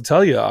don't know what to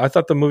tell you. I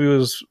thought the movie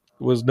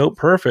was note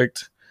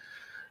perfect.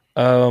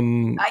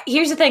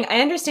 Here's the thing.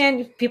 I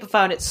understand people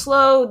found it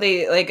slow.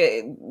 They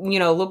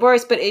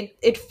laborious, but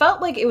it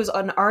felt like it was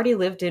an already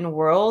lived in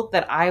world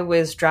that I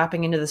was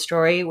dropping into the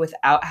story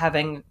without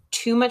having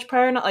too much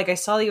prior. Like I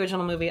saw the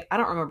original movie. I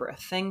don't remember a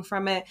thing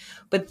from it,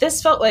 but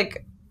this felt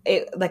like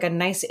a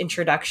nice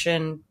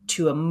introduction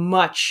to a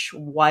much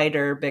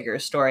wider, bigger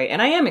story.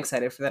 And I am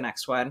excited for the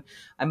next one.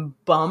 I'm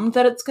bummed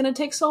that it's going to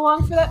take so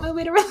long for that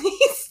movie to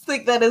release.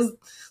 Like that is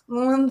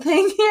one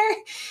thing here.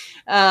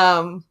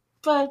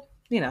 But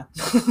you know,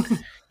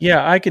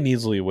 yeah, I can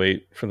easily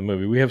wait for the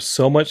movie. We have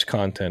so much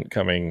content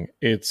coming.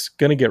 It's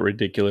going to get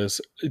ridiculous.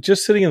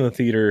 Just sitting in the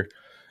theater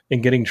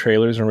and getting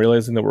trailers and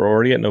realizing that we're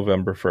already at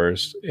November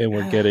 1st and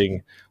we're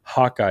getting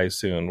Hawkeye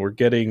soon. We're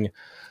getting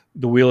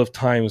The Wheel of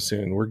Time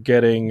soon. We're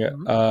getting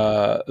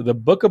the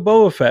Book of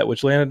Boba Fett,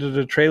 which landed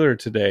a trailer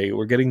today.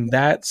 We're getting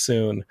that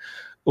soon.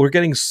 We're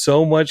getting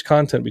so much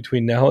content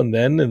between now and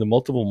then, and the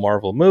multiple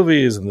Marvel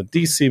movies and the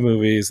DC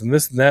movies and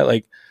this and that.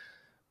 Like,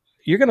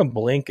 you're going to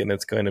blink and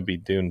it's going to be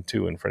Dune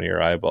 2 in front of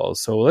your eyeballs.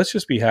 So let's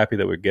just be happy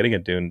that we're getting a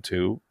Dune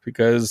 2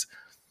 because,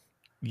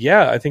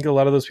 I think a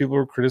lot of those people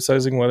were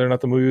criticizing whether or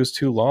not the movie was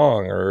too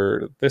long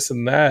or this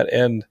and that.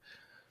 And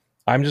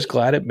I'm just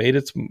glad it made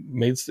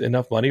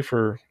enough money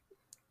for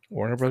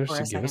Warner Brothers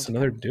to give us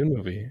another Dune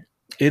movie.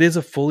 It is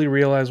a fully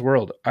realized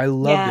world. I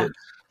loved it.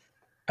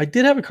 I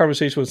did have a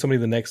conversation with somebody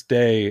the next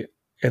day,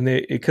 and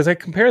because I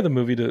compared the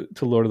movie to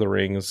Lord of the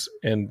Rings,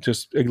 and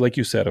just like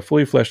you said, a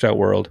fully fleshed out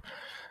world,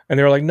 and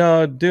they were like,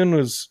 "No, Dune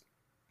was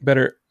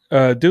better.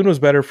 Dune was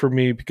better for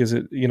me because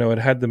it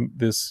had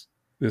this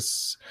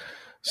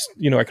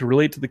I could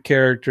relate to the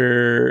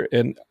character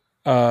and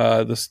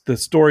the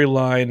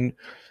storyline."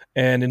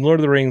 And in Lord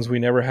of the Rings, we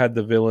never had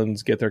the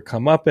villains get their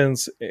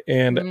comeuppance,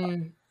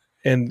 and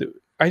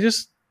I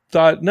just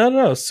thought, no,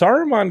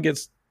 Saruman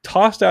gets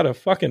tossed out of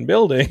fucking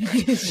building.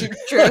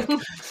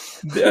 True.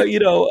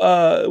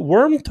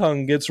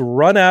 Wormtongue gets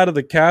run out of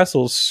the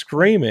castle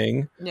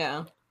screaming.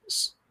 Yeah.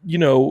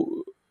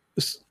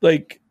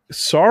 Like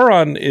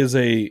Sauron is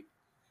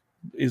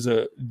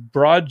a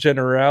broad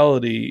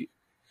generality.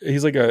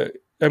 He's like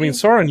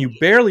Sauron, you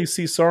barely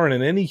see Sauron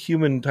in any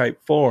human type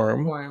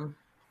form.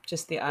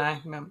 Just the eye.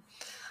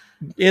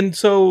 And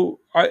so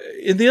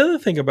and the other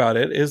thing about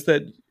it is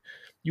that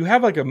you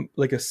have like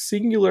a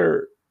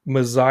singular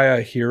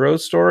Messiah hero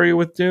story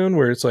with Dune,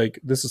 where it's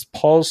like, this is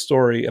Paul's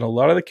story, and a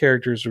lot of the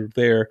characters are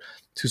there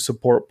to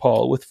support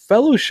Paul. With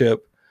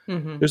Fellowship,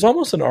 there's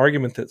almost an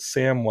argument that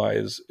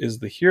Samwise is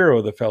the hero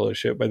of the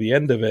Fellowship by the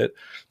end of it.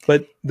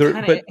 But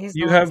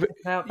you have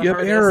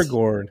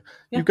Aragorn,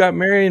 you've got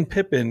Merry and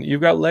Pippin, you've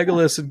got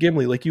Legolas and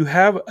Gimli. Like, you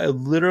have a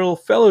literal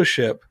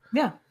Fellowship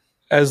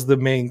as the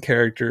main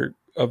character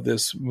of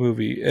this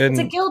movie. And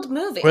it's a guild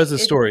movie. What is the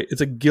story?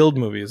 It's a guild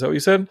movie. Is that what you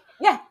said?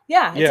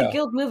 Yeah. It's a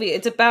guild movie.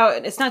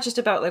 It's not just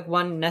about like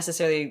one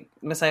necessarily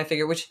Messiah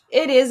figure, which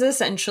it is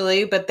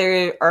essentially, but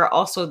there are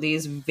also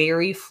these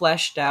very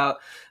fleshed out,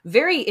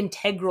 very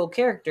integral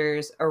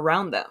characters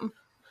around them.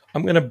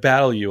 I'm going to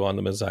battle you on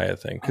the Messiah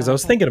thing because I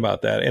was thinking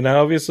about that. And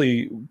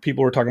obviously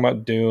people were talking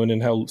about Dune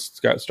and how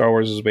Star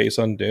Wars is based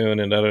on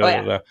Dune and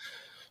da.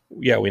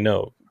 Yeah, we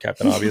know,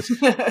 Captain Obvious.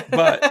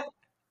 But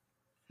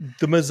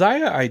the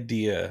Messiah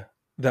idea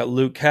that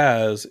Luke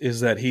has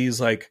is that he's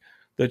like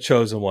the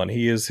chosen one.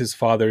 He is his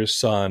father's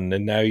son,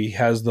 and now he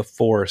has the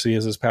Force. He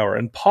has his power.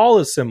 And Paul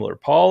is similar.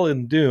 Paul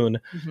in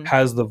Dune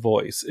has the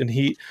voice, and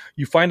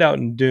you find out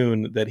in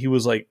Dune that he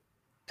was like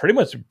pretty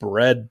much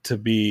bred to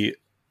be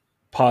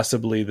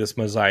possibly this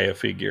Messiah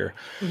figure,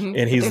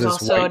 and he's There's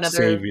this white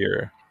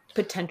savior.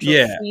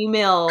 Potential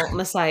female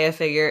Messiah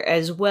figure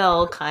as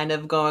well, kind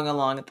of going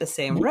along at the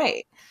same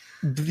rate.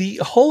 The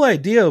whole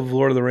idea of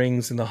Lord of the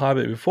Rings and The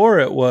Hobbit before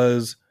it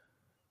was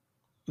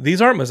these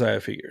aren't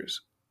Messiah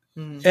figures.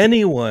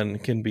 Anyone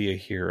can be a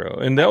hero,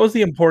 and that was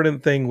the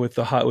important thing with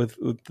the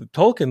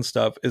Tolkien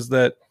stuff, is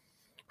that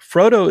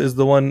Frodo is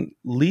the one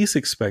least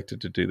expected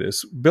to do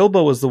this.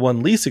 Bilbo was the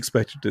one least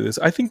expected to do this.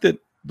 I think that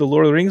the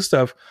Lord of the Rings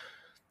stuff,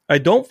 I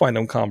don't find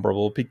them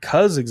comparable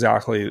because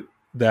exactly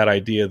that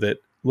idea that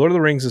Lord of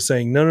the Rings is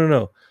saying,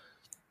 no.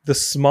 The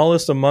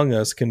smallest among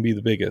us can be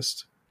the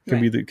biggest,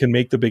 can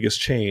make the biggest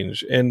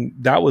change. And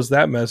that was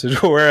that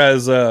message.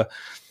 Whereas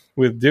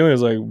with Dune,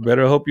 it's like,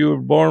 better hope you were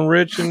born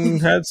rich and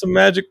had some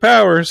magic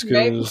powers,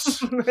 because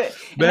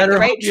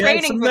better hope you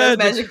had some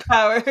magic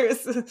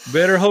powers.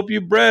 Better hope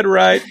you bred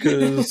right,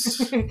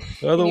 because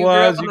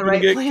otherwise you're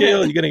going to get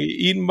killed. You're going to get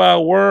eaten by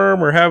a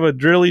worm, or have a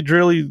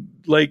drilly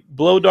like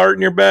blow dart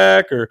in your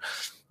back, or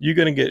you're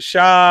going to get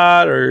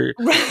shot, or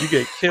you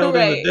get killed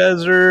in the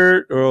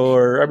desert,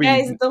 or, I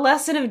mean... Guys, the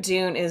lesson of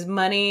Dune is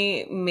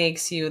money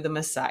makes you the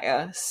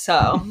Messiah,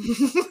 so...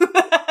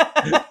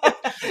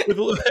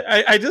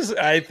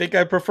 I think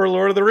I prefer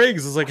Lord of the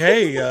Rings. It's like,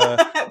 hey,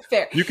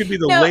 fair. You could be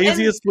the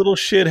laziest little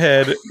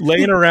shithead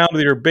laying around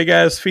with your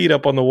big-ass feet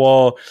up on the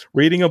wall,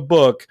 reading a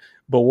book,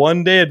 but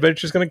one day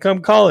adventure's going to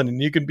come calling,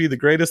 and you can be the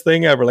greatest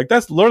thing ever. Like,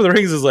 that's... Lord of the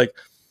Rings is like,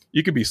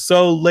 you could be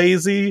so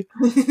lazy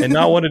and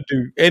not want to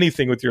do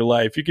anything with your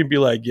life. You can be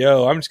like,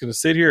 yo, I'm just going to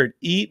sit here and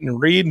eat and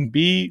read and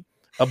be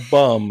a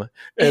bum.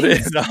 And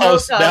now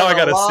I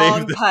got to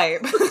save the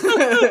pipe.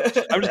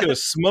 I'm just going to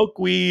smoke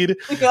weed,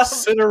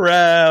 sit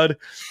around,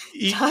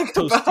 eat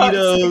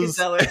Tostitos.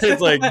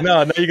 It's like,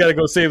 no, now you got to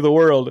go save the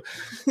world.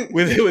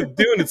 With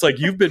Dune, it's like,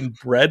 you've been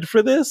bred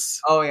for this.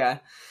 Oh, yeah.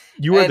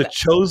 You are the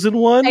chosen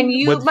one, whether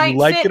you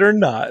like it or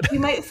not. You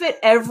might fit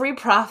every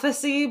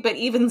prophecy, but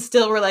even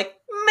still, we're like,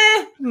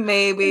 meh,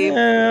 maybe.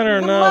 I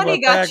don't know. Money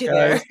got you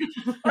there.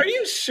 Are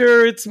you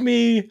sure it's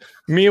me?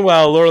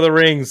 Meanwhile, Lord of the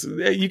Rings,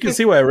 you can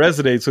see why it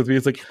resonates with me.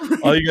 It's like,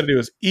 all you got to do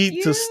is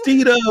eat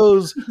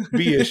Tostitos,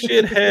 be a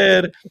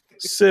shithead,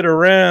 sit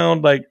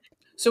around. Like,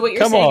 so what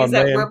you're saying is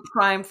that we're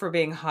primed for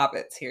being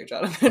hobbits here,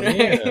 Jonathan,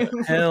 right? Yeah.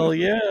 Hell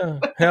yeah.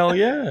 Hell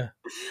yeah.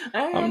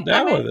 Right, I'm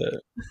down with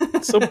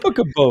it. So, Book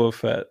of Boba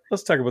Fett.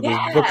 Let's talk about this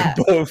Book of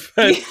Boba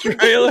Fett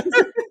trailer.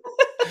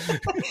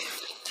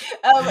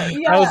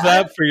 How's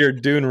that for your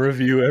Dune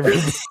review,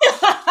 everybody?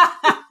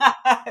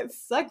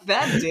 Suck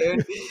that,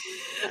 dude.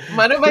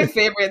 One of my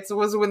favorites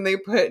was when they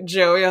put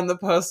Joey on the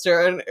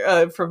poster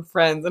and from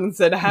Friends and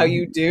said, "How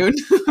you doing?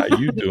 How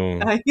you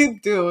doing? How you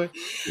doing?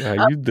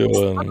 How you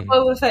doing?" The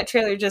Boba Fett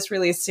trailer just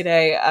released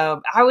today.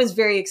 I was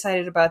very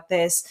excited about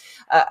this.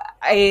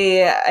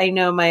 I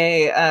know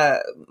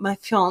my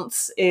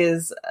fiance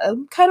is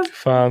kind of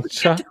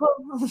skeptical.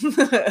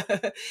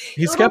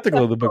 He's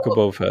skeptical of the Book of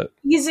Boba Fett.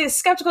 He's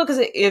skeptical because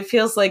it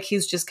feels like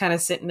he's just kind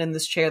of sitting in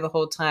this chair the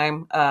whole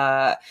time,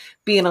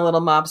 being a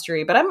little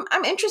mobstery. But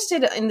I'm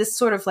interested in this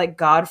sort of like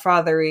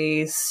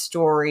Godfather-y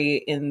story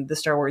in the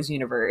Star Wars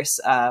universe.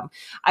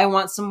 I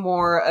want some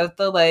more of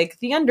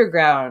the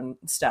underground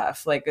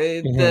stuff, like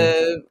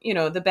the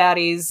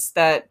baddies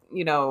that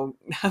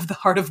have the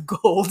heart of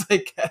gold,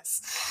 I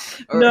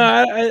guess.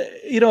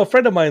 A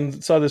friend of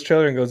mine saw this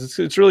trailer and goes,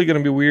 it's really going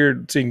to be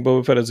weird seeing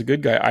Boba Fett as a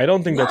good guy. I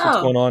don't think that's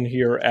what's going on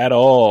here at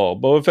all.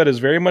 Boba Fett is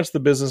very much the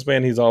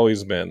businessman he's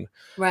always been.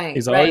 Right.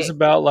 He's always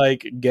about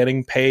like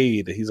getting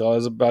paid. He's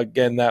always about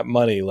getting that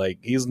money. Like,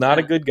 he's not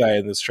a good guy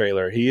in this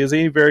trailer. He is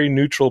a very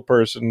neutral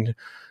person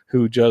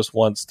who just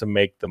wants to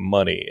make the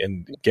money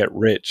and get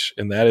rich.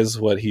 And that is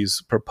what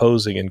he's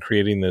proposing in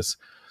creating this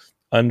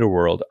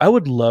underworld. I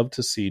would love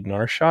to see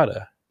Nar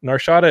Shaddaa. Nar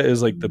Shaddaa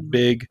is like the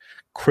big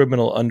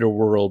criminal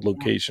underworld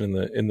location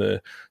in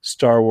the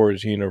Star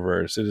Wars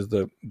universe. It is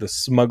the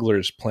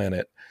smuggler's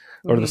planet,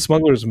 or the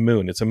smuggler's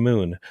moon. It's a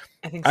moon.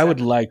 I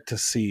would like to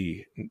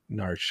see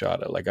Nar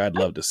Shaddaa. Like, I'd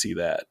love to see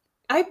that.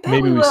 I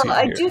bet we will.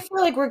 I do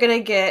feel like we're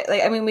gonna get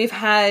we've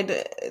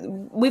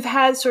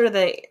had sort of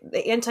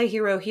the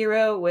anti-hero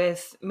hero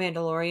with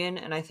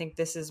Mandalorian, and I think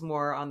this is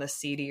more on the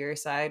seedier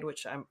side,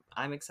 which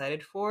I'm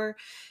excited for,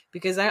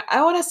 because I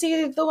want to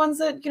see the ones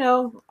that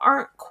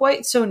aren't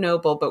quite so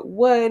noble, but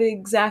what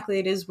exactly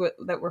it is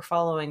that we're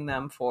following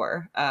them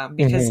for.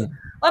 Because a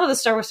lot of the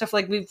Star Wars stuff,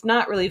 like, we've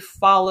not really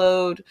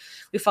followed.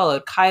 We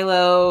followed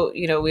Kylo.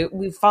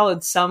 We've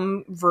followed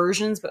some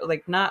versions, but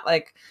like not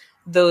like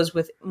those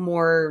with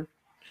more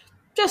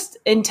just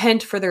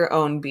intent for their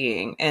own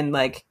being and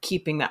like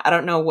keeping that. I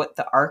don't know what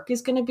the arc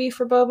is going to be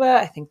for Boba.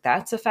 I think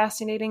that's a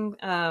fascinating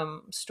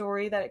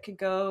story that it could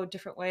go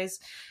different ways.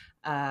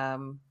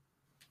 I'm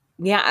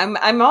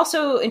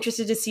also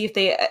interested to see if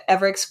they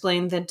ever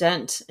explain the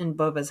dent in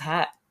Boba's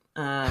hat.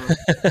 I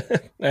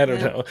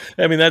don't know.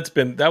 I mean,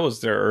 that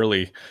was their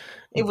early.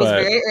 It was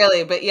very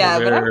early, but yeah,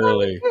 but I'm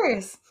really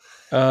curious.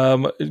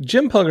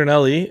 Jim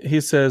Pelgrinelli,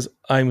 he says,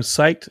 I'm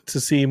psyched to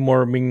see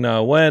more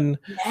Ming-Na Wen.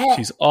 Yeah.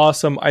 She's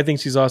awesome. I think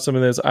she's awesome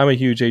in this. I'm a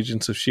huge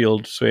Agents of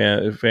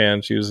S.H.I.E.L.D.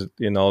 fan. She was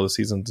in all the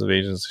seasons of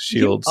Agents of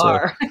S.H.I.E.L.D. You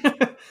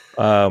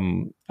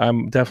are.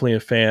 I'm definitely a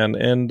fan.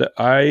 And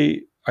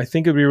I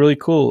think it'd be really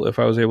cool if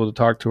I was able to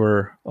talk to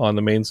her on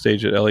the main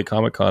stage at LA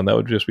Comic Con. That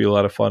would just be a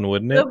lot of fun,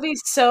 wouldn't it? That would be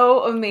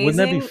so amazing.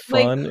 Wouldn't that be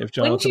fun if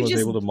Jonathan was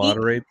able to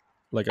moderate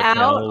like a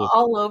panel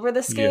all over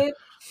the scape?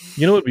 Yeah.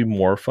 You know what would be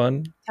more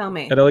fun? Tell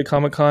me. At LA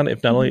Comic Con,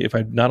 if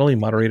I not only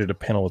moderated a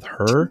panel with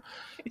her,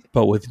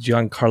 but with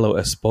Giancarlo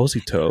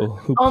Esposito,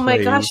 who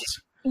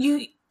plays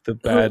the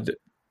bad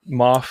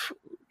Moff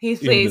in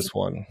this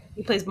one.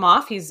 He plays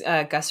Moff. He's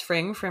Gus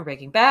Fring from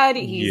Breaking Bad.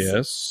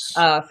 He's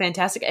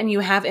fantastic. And you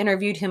have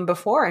interviewed him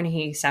before, and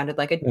he sounded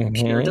like a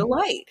pure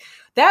delight.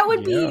 That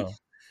would be...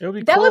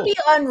 That would be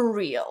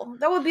unreal.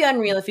 That would be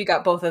unreal if you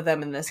got both of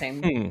them in the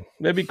same.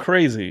 That'd be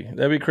crazy.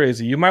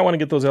 You might want to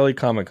get those LA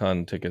Comic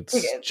Con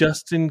tickets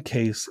just in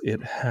case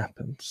it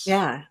happens.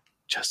 Yeah.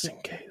 Just in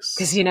case.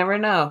 Because you never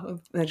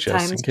know.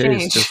 Just in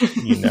case.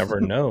 You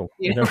never know.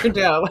 You never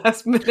know.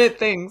 Last minute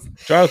things.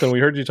 Jonathan, we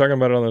heard you talking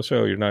about it on the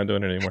show. You're not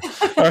doing it anymore.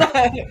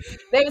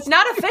 It's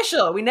not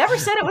official. We never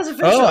said it was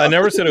official. Oh, I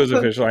never said it was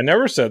official. I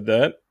never said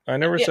that. I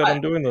never said I'm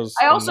doing those.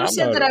 I also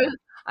said that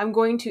I'm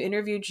going to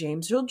interview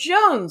James Earl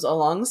Jones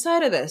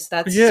alongside of this.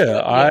 That's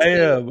I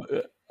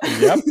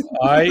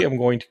am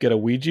going to get a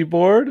Ouija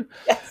board,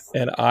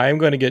 and I'm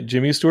going to get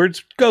Jimmy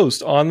Stewart's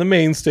ghost on the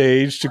main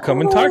stage to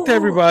come and talk to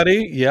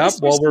everybody. Yep,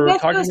 while we're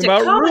talking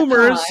about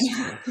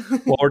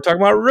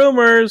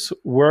rumors,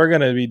 we're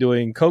going to be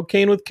doing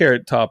Cocaine with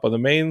Carrot Top on the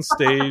main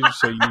stage.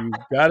 So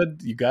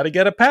you gotta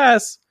get a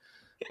pass.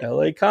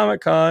 LA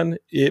Comic Con.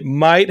 It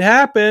might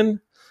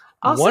happen.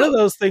 Also, one of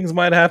those things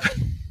might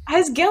happen.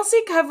 Has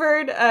Gelsey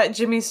covered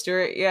Jimmy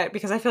Stewart yet?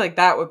 Because I feel like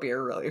that would be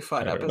a really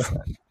fun episode.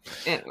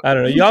 Anyway. I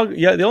don't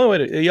know. The only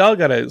way y'all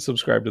gotta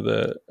subscribe to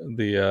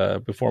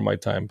the Before My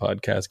Time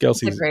podcast.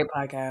 Gelsey's it's a great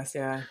podcast.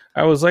 Yeah.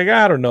 I was like,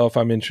 I don't know if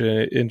I'm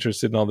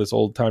interested in all this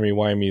old timey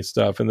wimey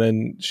stuff, and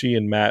then she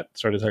and Matt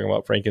started talking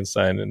about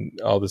Frankenstein, and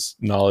all this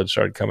knowledge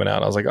started coming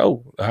out. I was like,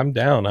 oh, I'm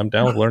down. I'm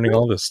down with learning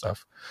all this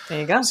stuff.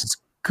 There you go. This is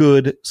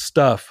good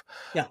stuff.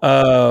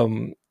 Yeah.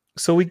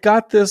 So we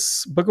got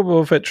this Book of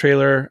Boba Fett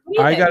trailer.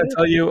 I got to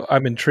tell you,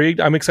 I'm intrigued.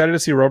 I'm excited to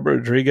see Robert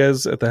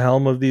Rodriguez at the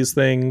helm of these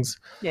things.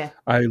 Yeah.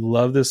 I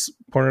love this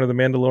corner of the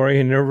Mandalorian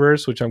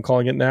universe, which I'm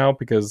calling it now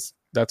because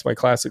that's my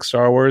classic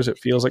Star Wars. It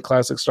feels like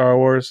classic Star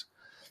Wars.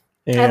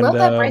 And, I love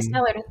that Bryce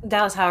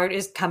Dallas Howard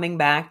is coming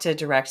back to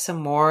direct some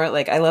more.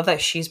 Like, I love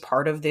that she's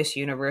part of this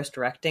universe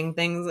directing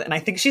things, and I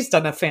think she's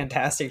done a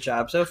fantastic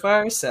job so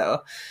far.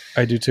 So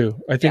I do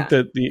too. I think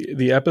that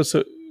the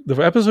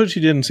episode she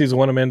did in season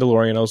 1 of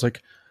Mandalorian, I was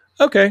like,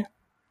 okay.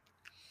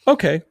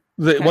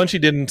 The one she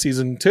did in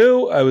season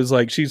 2, I was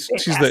like, she's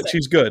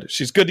good.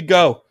 She's good to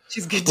go.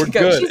 She's good to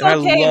go. She's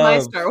okay in my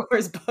Star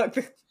Wars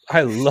book.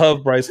 I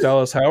love Bryce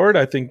Dallas Howard.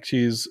 I think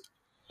she's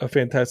a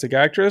fantastic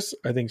actress.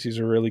 I think she's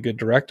a really good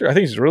director.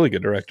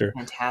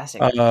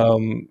 Fantastic.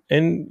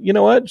 And you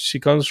know what? She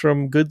comes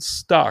from good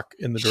stock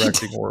in the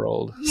directing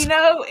world.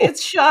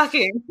 It's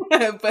shocking,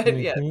 but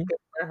yeah, good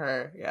for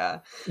her. Yeah,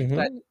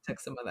 but took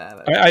some of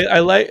that.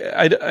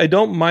 I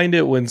don't mind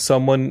it when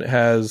someone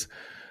has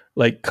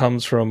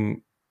comes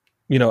from,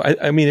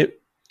 I mean,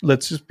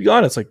 let's just be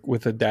honest. Like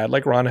with a dad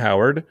like Ron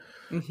Howard,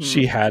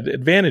 she had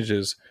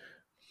advantages.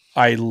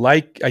 I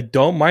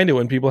don't mind it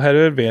when people had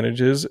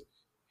advantages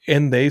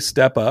and they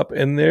step up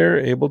and they're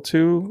able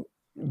to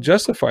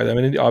justify them.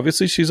 And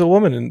obviously she's a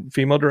woman, and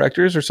female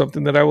directors are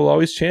something that I will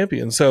always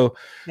champion. So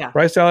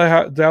Bryce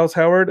Dallas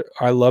Howard,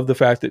 I love the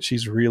fact that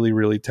she's really,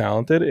 really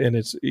talented. And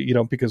it's,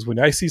 because when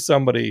I see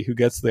somebody who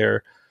gets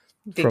there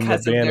from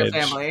advantage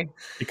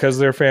because of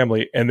their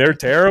family and they're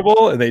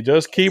terrible and they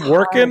just keep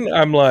working,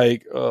 I'm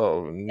like,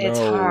 oh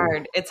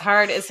no. It's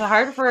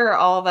hard for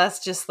all of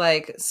us just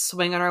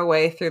swinging our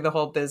way through the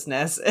whole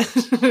business.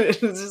 It's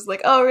just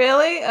like, oh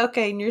really?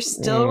 Okay, and you're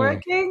still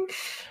working?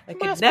 I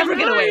could never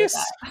get away with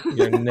that.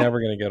 You're never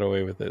going to get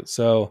away with it.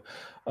 So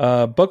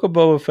Book of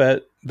Boba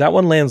Fett, that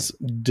one lands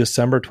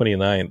December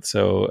 29th.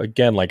 So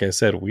again, like I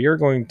said, we are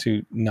going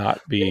to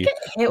not be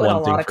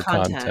wanting for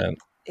content.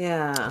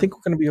 Yeah. I think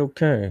we're going to be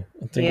okay.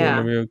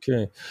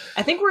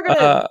 I think we're going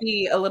to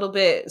be a little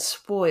bit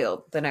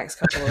spoiled the next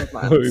couple of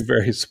months. We'll be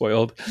very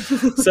spoiled.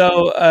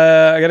 So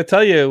I got to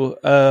tell you,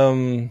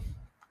 I've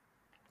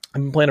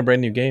been playing a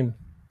brand new game.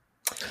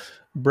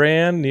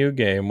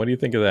 What do you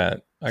think of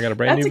that? I got a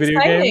brand new video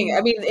game.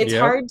 I mean, it's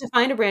hard to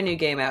find a brand new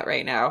game out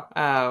right now.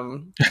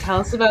 Tell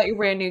us about your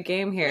brand new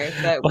game here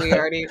that we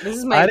already. This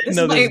is my. I didn't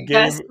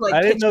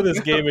know this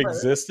game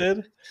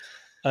existed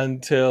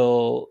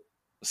until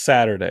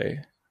Saturday.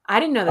 I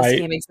didn't know this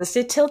game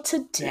existed till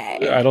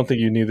today. I don't think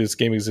you knew this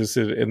game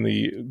existed, and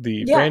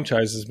the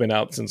franchise has been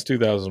out since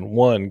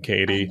 2001,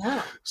 Katie.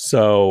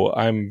 So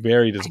I'm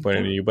very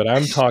disappointed in you. But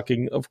I'm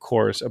talking, of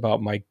course,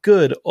 about my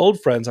good old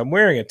friends. I'm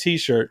wearing a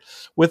T-shirt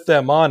with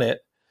them on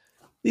it.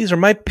 These are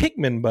my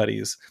Pikmin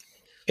buddies,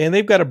 and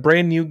they've got a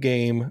brand new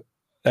game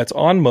that's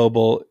on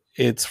mobile.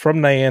 It's from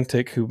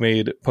Niantic, who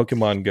made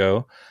Pokemon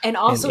Go, and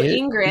also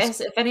Ingress.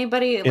 If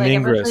anybody ever played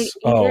Ingress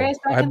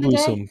back in the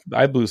day?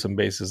 I blew some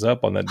bases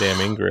up on that damn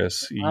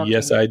Ingress.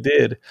 Yes, I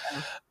did.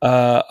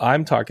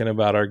 I'm talking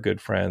about our good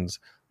friends,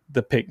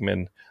 the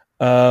Pikmin.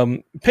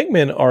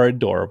 Pikmin are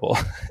adorable.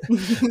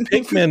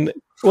 Pikmin.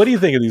 What do you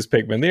think of these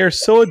Pikmin? They are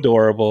so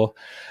adorable,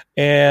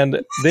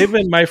 and they've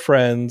been my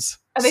friends.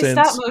 Are they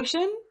stop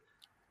motion?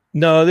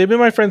 No, they've been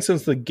my friends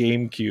since the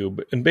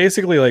GameCube, and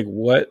basically, like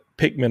what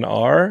Pikmin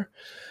are.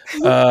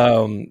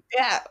 Basically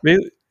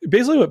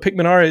what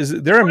Pikmin are is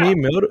they're a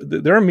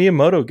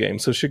Miyamoto game.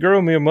 So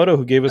Shigeru Miyamoto,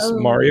 who gave us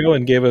Mario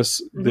and gave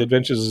us the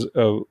adventures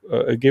of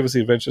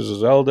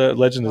Zelda,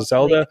 Legend of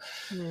Zelda,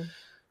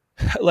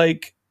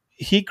 like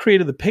he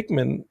created the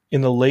Pikmin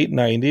in the late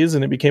 90s,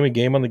 and it became a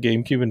game on the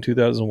GameCube in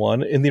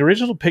 2001. And the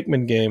original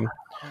Pikmin game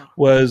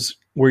was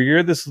where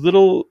you're this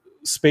little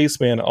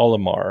spaceman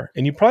Olimar,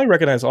 and you probably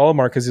recognize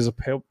Olimar because he's a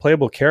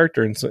playable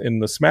character in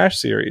the Smash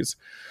series,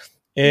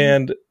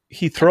 and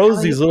he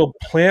throws these little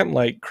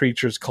plant-like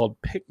creatures called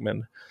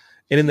Pikmin.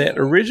 And in that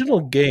original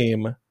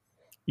game,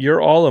 you're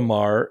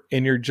Olimar,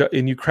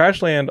 and you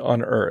crash land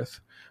on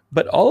Earth.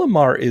 But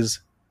Olimar is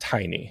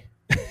tiny.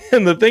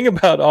 And the thing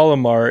about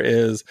Olimar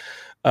is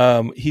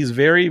he's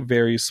very,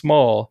 very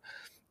small.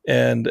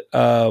 And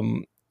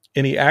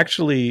he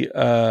actually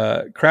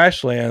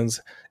crash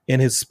lands,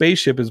 and his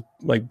spaceship is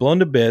like blown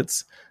to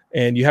bits,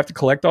 and you have to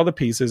collect all the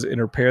pieces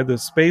and repair the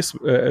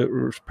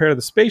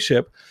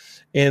spaceship.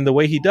 And the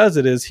way he does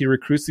it is he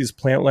recruits these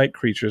plant-like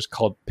creatures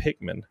called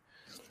Pikmin.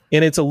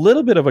 And it's a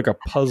little bit of like a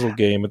puzzle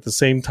game at the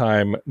same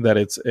time that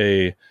it's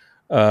a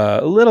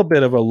little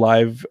bit of a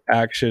live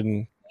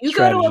action strategy game. You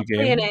go to a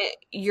planet,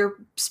 your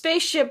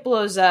spaceship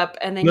blows up,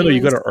 and then you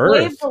go to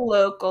Earth. The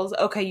locals.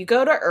 Okay, you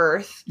go to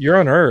Earth. You're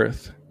on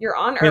Earth.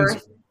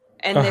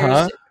 And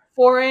there's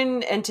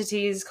foreign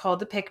entities called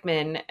the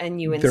Pikmin, and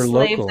you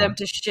enslave them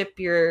to ship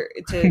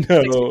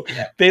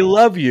they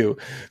love you.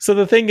 So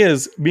the thing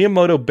is,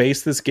 Miyamoto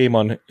based this game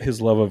on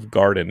his love of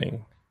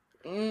gardening.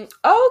 Okay.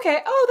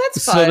 Oh,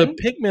 that's fun. So the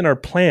Pikmin are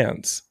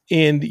plants,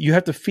 and you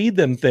have to feed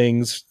them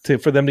things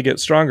for them to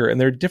get stronger.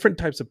 And there are different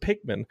types of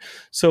Pikmin.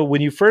 So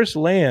when you first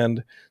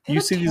land,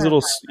 you see these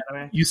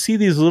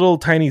little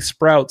tiny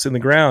sprouts in the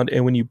ground,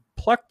 and when you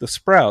pluck the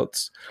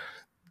sprouts,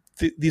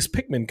 these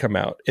Pikmin come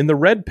out, and the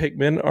red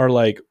Pikmin are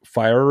like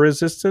fire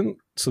resistant,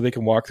 so they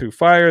can walk through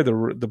fire.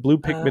 The blue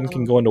Pikmin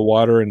can go into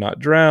water and not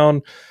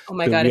drown. Oh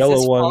my god! Is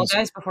this Fall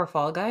Guys before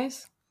Fall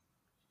Guys?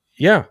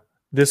 Yeah,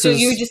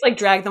 you just like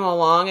drag them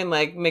along and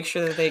like make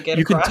sure that they get.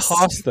 You can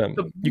toss them.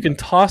 You can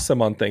toss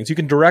them on things. You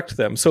can direct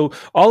them. So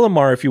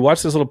Olimar, if you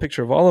watch this little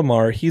picture of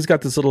Olimar, he's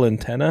got this little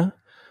antenna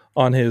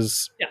on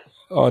his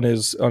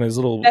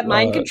little that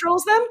mind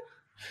controls them.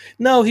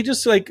 No, he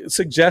just like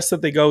suggests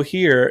that they go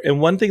here,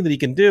 and one thing that he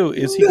can do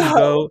is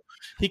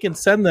he can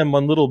send them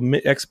on little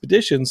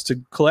expeditions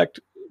to collect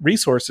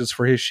resources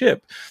for his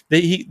ship.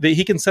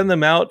 He can send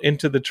them out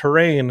into the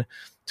terrain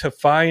to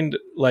find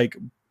like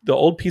the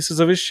old pieces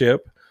of his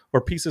ship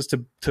or pieces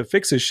to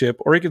fix his ship,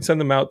 or he can send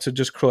them out to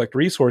just collect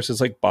resources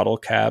like bottle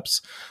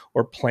caps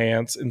or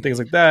plants and things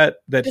like that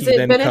he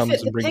then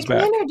comes and brings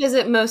back. Or does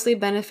it mostly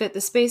benefit the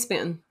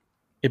spaceman?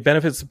 It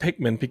benefits the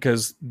Pikmin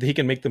because he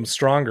can make them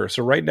stronger.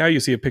 So right now you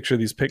see a picture of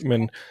these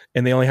Pikmin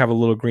and they only have a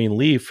little green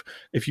leaf.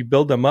 If you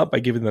build them up by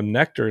giving them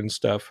nectar and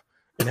stuff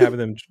and having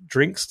them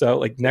drink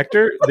stuff like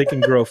nectar, they can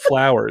grow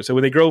flowers. And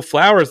when they grow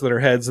flowers on their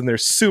heads, and they're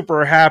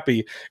super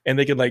happy, and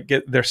they can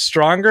they're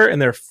stronger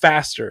and they're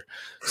faster.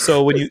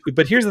 So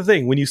but here's the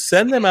thing, when you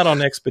send them out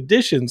on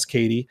expeditions,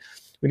 Katie,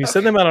 you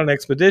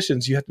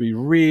have to be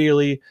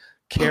really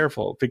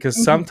careful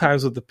because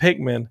sometimes with the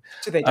Pikmin,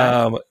 do they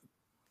die?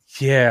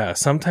 Yeah,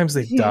 sometimes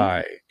they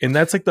die. And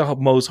that's like the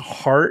most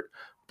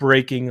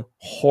heartbreaking,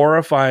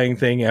 horrifying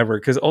thing ever.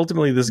 Because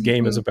ultimately this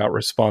game is about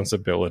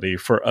responsibility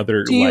for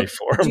other life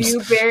forms.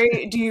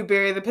 Do you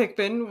bury the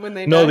Pikmin when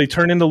they die? No, they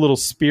turn into little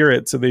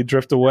spirits and they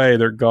drift away.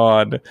 They're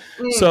gone.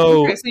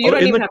 So you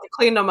don't even have to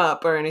clean them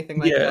up or anything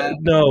like that.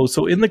 No.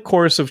 So in the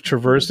course of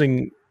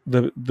traversing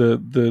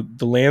the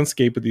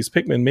landscape of these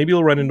Pikmin, maybe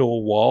you'll run into a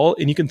wall,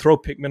 and you can throw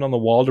Pikmin on the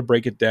wall to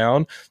break it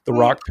down. The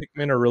rock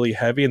Pikmin are really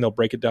heavy, and they'll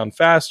break it down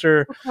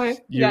faster. Okay.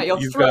 You'll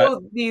throw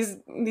these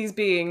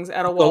beings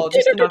at a wall.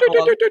 Then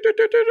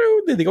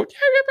they go,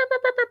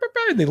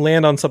 and they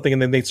land on something, and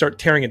then they start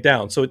tearing it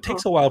down. So it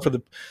takes a while for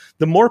the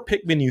more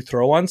Pikmin you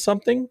throw on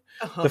something,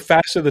 the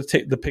faster the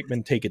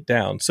Pikmin take it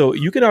down. So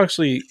you can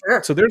actually,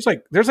 so there's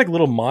like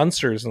little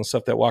monsters and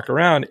stuff that walk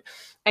around.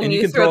 And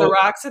you can throw the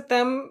rocks at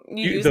them.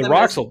 The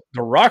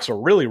rocks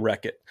will really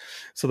wreck it.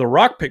 So the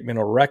rock Pikmin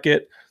will wreck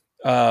it.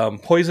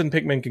 Poison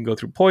Pikmin can go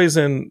through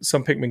poison.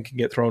 Some Pikmin can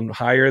get thrown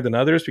higher than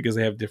others because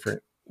they have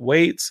different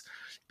weights.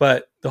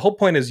 But the whole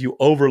point is you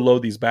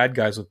overload these bad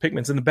guys with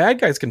Pikmins, and the bad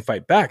guys can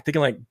fight back. They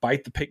can like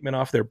bite the Pikmin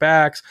off their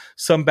backs.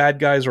 Some bad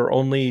guys are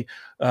only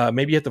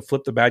maybe you have to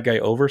flip the bad guy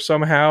over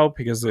somehow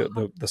because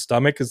the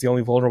stomach is the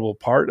only vulnerable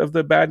part of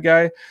the bad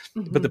guy.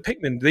 Mm-hmm. But the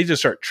Pikmin, they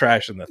just start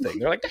trashing the thing.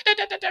 They're like, da,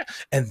 da, da, da.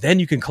 And then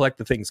you can collect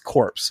the thing's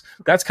corpse.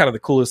 That's kind of the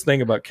coolest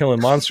thing about killing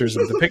monsters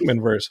in the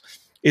Pikmin verse.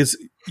 Is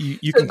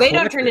you so they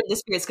don't turn into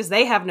spirits because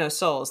they have no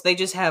souls. They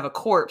just have a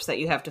corpse that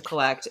you have to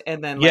collect,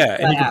 and then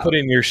and you can put it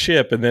in your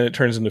ship, and then it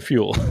turns into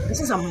fuel.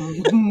 This is a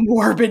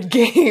morbid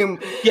game.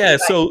 Yeah,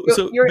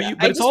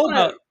 but it's all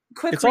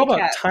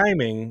about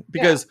timing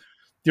because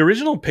the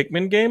original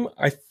Pikmin game.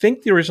 I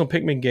think the original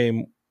Pikmin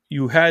game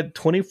you had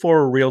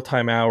 24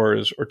 real-time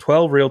hours or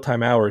 12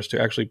 real-time hours to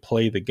actually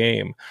play the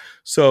game.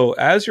 So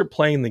as you're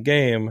playing the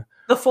game,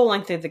 the full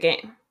length of the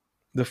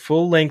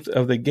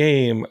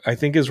game, I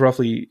think is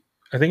roughly.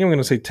 I think I'm going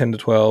to say 10 to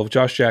 12.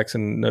 Josh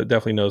Jackson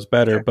definitely knows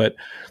better, but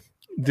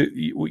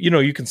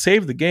you can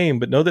save the game,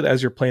 but know that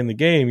as you're playing the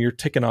game, you're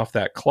ticking off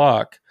that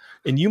clock,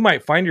 and you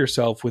might find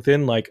yourself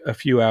within like a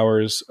few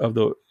hours of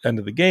the end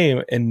of the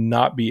game and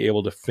not be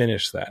able to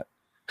finish that.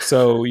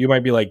 So you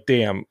might be like,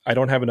 damn, I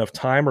don't have enough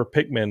time or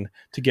Pikmin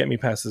to get me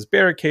past this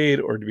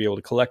barricade or to be able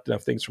to collect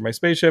enough things for my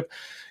spaceship.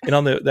 And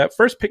on that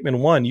first Pikmin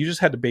 1, you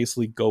just had to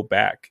basically go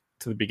back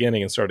to the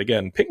beginning and start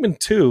again. Pikmin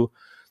 2,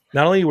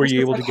 not only were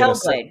you able to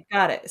get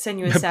got it. Send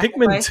you a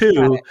Pikmin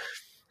 2,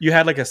 you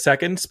had like a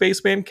second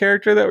spaceman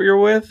character that you're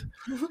with,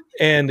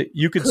 and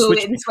you could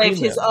switch between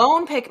his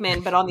own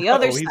Pikmin, but on the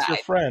other side.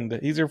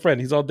 He's your friend.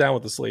 He's all down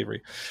with the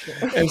slavery.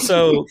 And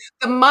so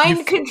the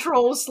mind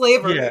control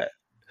slavery. Yeah.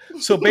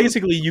 So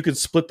basically you could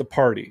split the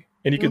party,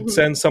 and you could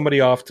send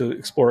somebody off to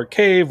explore a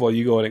cave while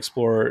you go and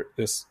explore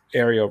this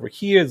area over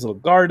here, this little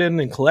garden,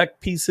 and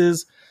collect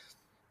pieces.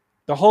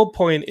 The whole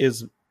point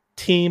is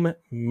team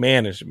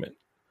management.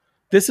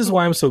 This is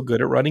why I'm so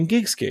good at running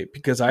Geekscape,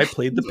 because I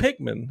played the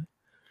Pikmin.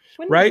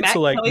 Right? Matt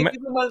so like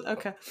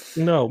okay.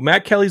 No,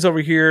 Matt Kelly's over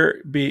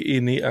here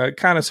being the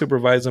kind of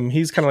supervise him.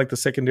 He's kind of like the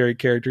secondary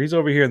character. He's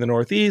over here in the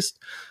Northeast.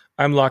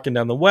 I'm locking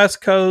down the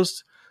West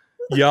Coast.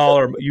 Y'all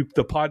are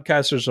the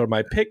podcasters are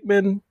my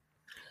Pikmin.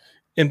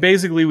 And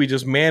basically we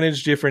just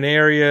manage different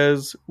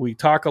areas. We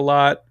talk a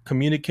lot,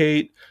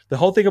 communicate. The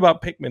whole thing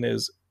about Pikmin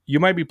is you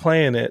might be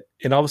playing it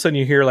and all of a sudden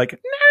you hear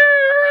like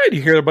you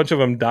hear a bunch of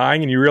them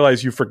dying and you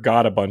realize you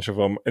forgot a bunch of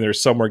them and they're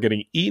somewhere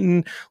getting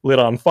eaten, lit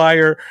on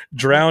fire,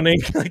 drowning.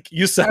 Like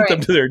you sent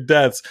them to their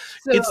deaths.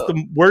 So, it's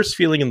the worst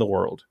feeling in the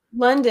world.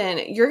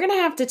 London, you're going to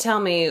have to tell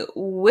me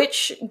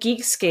which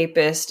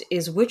Geekscapist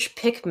is which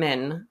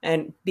Pikmin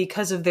and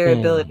because of their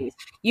abilities.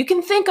 You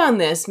can think on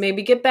this,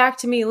 maybe get back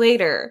to me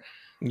later.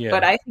 Yeah.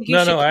 But I think you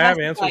should I have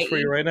answers for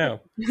you right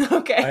now.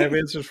 Okay. I have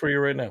answers for you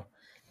right now.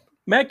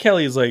 Matt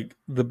Kelly is like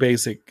the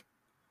basic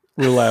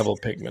reliable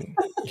Pikmin.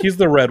 He's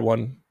the red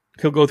one.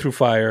 He'll go through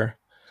fire.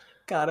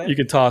 Got it. You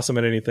can toss him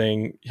at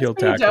anything. He'll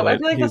tackle it. I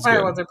feel like the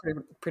fire ones are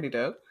pretty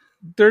dope.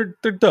 They're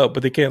dope,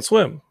 but they can't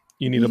swim.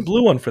 You need a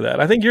blue one for that.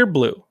 I think you're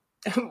blue.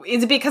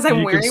 Is it because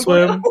I'm wearing can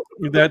swim?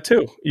 Blue? That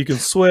too. You can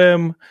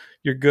swim.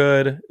 You're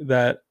good.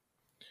 At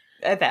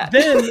that.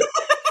 Then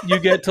you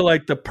get to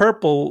like the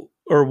purple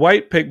or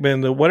white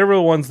Pikmin, whatever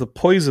one's the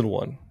poison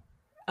one.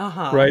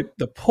 Right?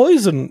 The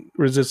poison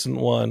resistant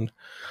one.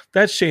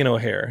 That's Shane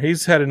O'Hare.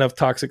 He's had enough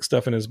toxic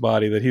stuff in his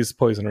body that he's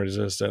poison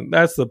resistant.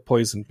 That's the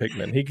poison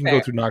Pikmin. He can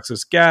go through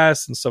noxious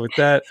gas and stuff like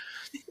that.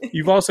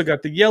 You've also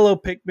got the yellow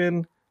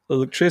Pikmin,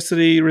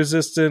 electricity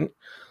resistant.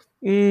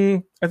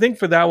 I think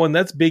for that one,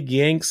 that's Big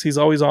Yanks. He's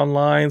always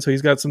online, so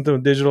he's got something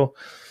with digital.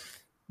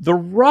 The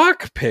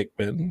rock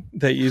Pikmin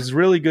that is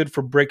really good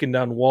for breaking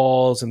down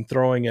walls and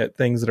throwing at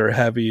things that are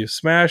heavy. You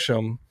smash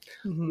them.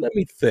 Let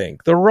me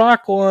think. The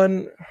rock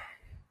one...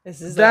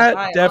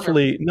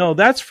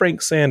 that's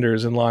Frank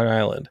Sanders in Long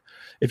Island.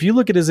 If you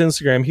look at his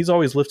Instagram, he's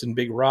always lifting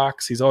big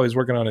rocks. He's always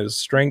working on his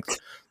strength,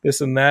 this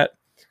and that.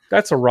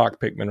 That's a rock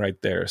Pikmin right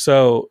there.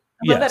 So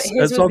yes, his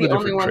was the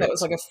only one that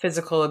was like a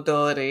physical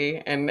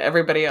ability, and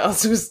everybody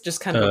else was just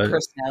kind of a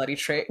personality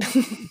trait.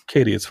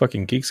 Katie, it's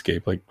fucking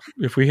Geekscape. Like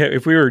if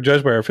we were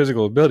judged by our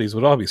physical abilities,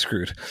 we'd all be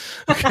screwed.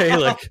 Okay,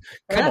 like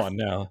come on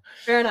now.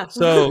 Fair enough.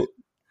 So.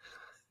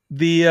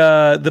 The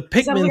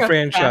Pikmin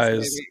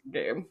franchise,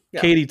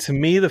 Katie, to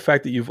me, the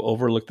fact that you've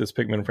overlooked this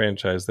Pikmin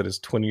franchise that is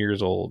 20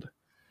 years old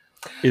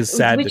is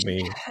sad to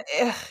me.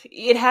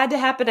 It had to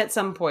happen at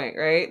some point,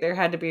 right? There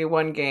had to be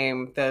one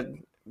game that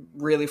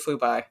really flew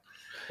by.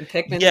 And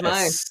Pikmin's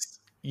mine.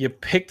 You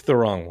picked the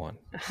wrong one.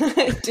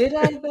 Did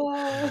I,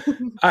 though?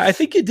 I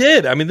think you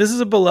did. I mean, this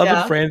is a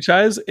beloved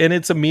franchise, and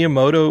it's a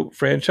Miyamoto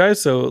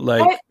franchise. So,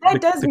 like,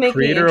 the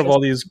creator of all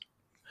these...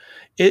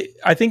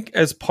 I think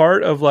as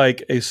part of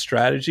like a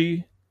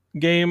strategy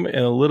game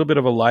and a little bit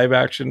of a live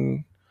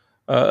action,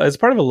 as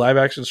part of a live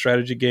action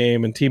strategy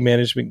game and team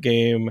management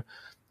game,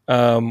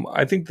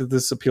 I think that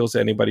this appeals to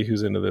anybody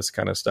who's into this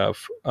kind of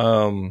stuff.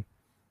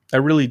 I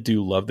really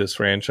do love this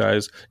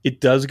franchise. It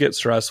does get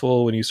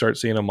stressful when you start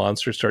seeing a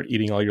monster start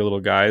eating all your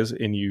little guys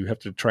and you have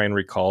to try and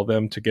recall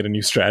them to get a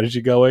new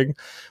strategy going.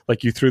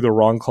 Like you threw the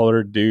wrong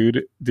colored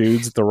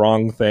dudes the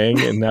wrong thing,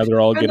 and now they're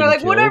all and getting they're like,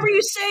 killed. whatever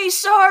you say,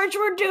 Sarge,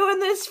 we're doing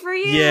this for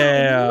you.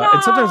 Yeah, No!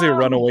 and sometimes they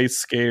run away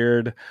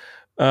scared.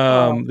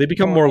 They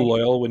become more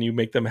loyal when you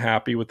make them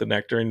happy with the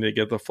nectar and they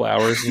get the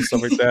flowers and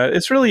stuff like that.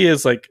 It really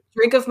is like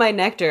drink of my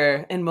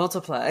nectar and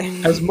multiply.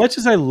 As much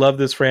as I love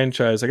this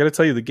franchise, I got to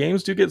tell you, the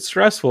games do get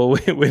stressful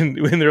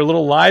when their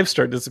little lives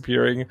start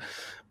disappearing.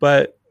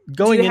 But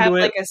going do you into have it,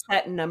 like a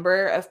set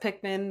number of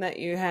Pikmin that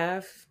you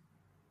have?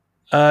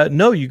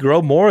 no, you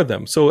grow more of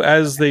them. So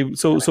as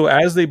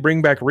they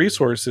bring back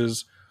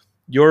resources,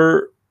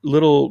 your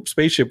little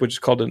spaceship, which is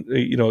called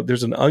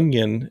there's an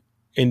onion,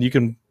 and you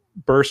can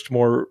burst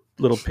more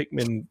little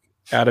Pikmin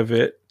out of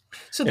it.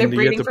 So they're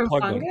breeding from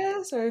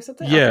fungus or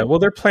something? Yeah, okay. well,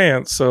 they're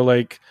plants. So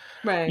like,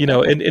 right,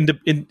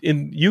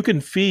 and you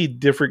can feed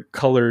different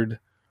colored,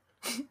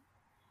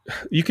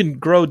 you can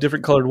grow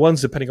different colored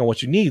ones depending on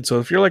what you need. So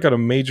if you're like on a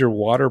major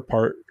water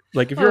part,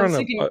 like if you're on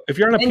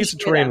a piece of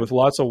terrain with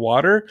lots of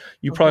water,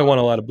 you probably want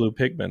a lot of blue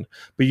Pikmin.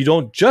 But you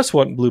don't just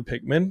want blue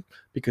Pikmin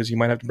because you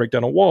might have to break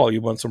down a wall.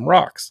 You want some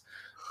rocks.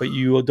 But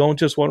you don't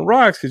just want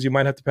rocks because you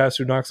might have to pass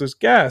through noxious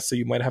gas, so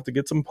you might have to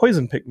get some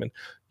poison Pikmin.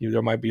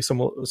 There might be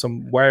some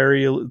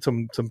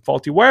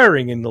faulty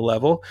wiring in the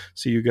level,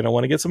 so you're going to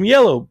want to get some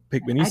yellow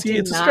Pikmin.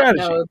 It's a strategy. I did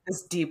not know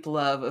this deep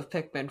love of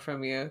Pikmin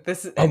from you.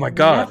 Oh my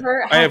god!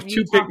 I have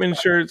 2 Pikmin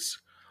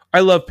shirts. I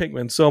love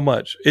Pikmin so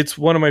much. It's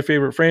one of my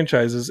favorite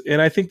franchises, and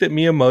I think that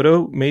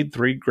Miyamoto made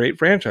 3 great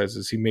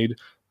franchises. He made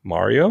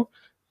Mario,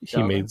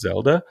 he made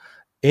Zelda.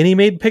 And he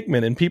made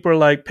Pikmin, and people are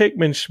like,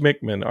 Pikmin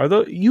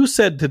schmickmin. You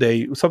said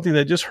today something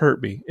that just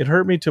hurt me. It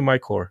hurt me to my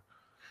core.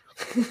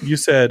 You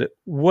said,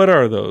 what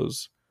are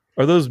those?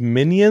 Are those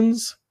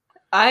minions?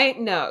 I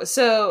know.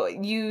 So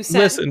you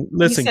said,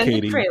 listen,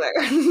 Katie.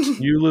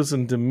 You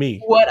listen to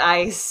me. What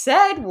I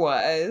said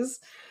was,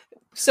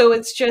 so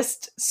it's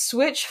just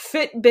Switch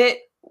Fitbit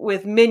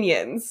with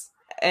minions.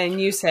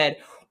 And you said,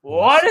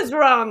 what is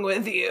wrong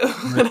with you?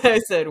 And I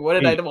said, what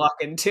did I walk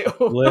into?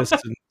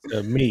 Listen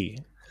to me.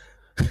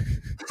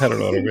 I don't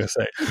know what I'm going to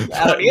say.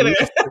 I don't either.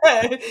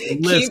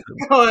 Keep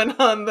going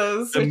on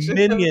those. The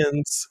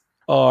minions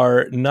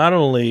are not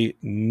only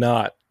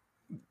not...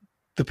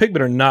 The Pikmin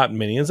are not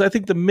minions. I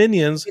think the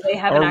minions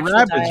are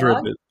Rabbids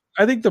ripoffs.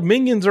 I think the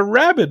minions are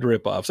Rabbid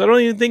ripoffs. I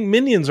don't even think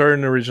minions are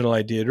an original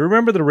idea. Do you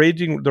remember the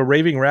raving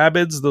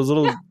Rabbids, those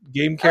little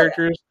game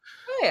characters?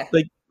 Oh, yeah.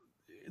 Like,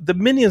 the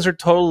minions are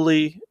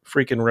totally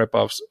freaking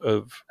ripoffs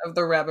of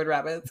the Rabid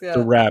Rabbids. Yeah.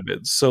 The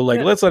Rabbids. So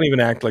let's not even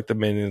act like the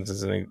minions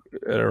is an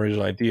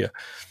original idea.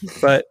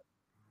 But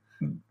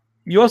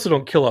you also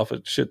don't kill off a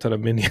shit ton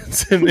of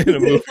minions in a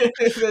movie.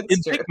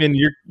 In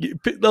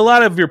Pikmin, a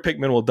lot of your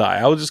Pikmin will die.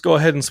 I will just go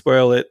ahead and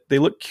spoil it. They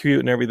look cute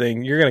and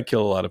everything. You're going to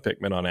kill a lot of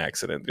Pikmin on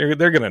accident. They're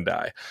going to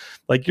die.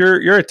 Like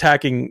you're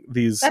attacking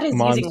these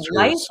monsters. Using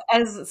life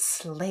as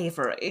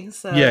slavery.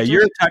 So yeah,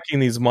 you're attacking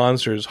these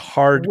monsters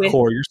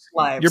hardcore.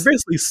 You're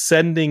basically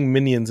sending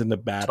minions into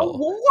battle. To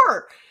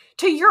war.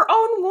 To your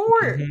own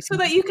war. So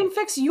that you can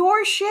fix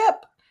your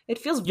ship. It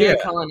feels very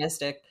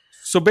colonistic.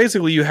 So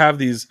basically you have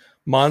these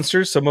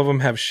monsters. Some of them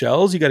have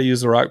shells. You got to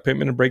use the rock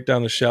Pikmin to break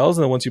down the shells.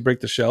 And then once you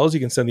break the shells, you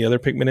can send the other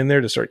Pikmin in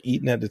there to start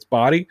eating at its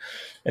body.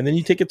 And then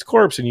you take its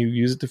corpse and you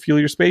use it to fuel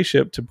your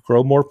spaceship to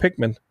grow more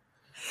Pikmin.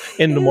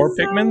 And the more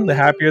Pikmin, the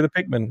happier the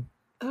Pikmin.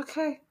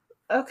 Okay.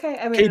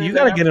 I mean, Kate, you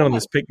got to get in on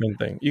this Pikmin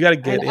thing. You got to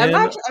get in.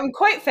 I'm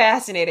quite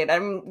fascinated.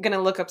 I'm going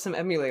to look up some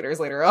emulators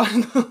later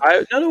on.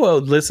 No,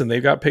 listen,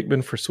 they've got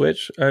Pikmin for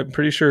Switch. I'm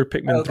pretty sure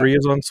Pikmin 3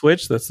 is on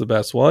Switch. That's the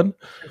best one.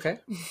 Okay.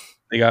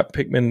 They got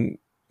Pikmin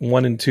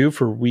 1 and 2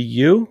 for Wii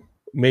U,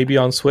 maybe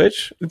on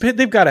Switch.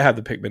 They've got to have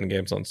the Pikmin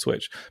games on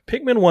Switch.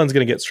 Pikmin 1's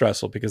going to get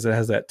stressful because it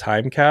has that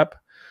time cap.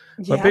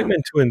 Yeah. But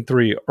Pikmin 2 and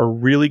 3 are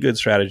really good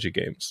strategy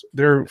games.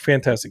 They're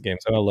fantastic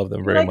games, and I love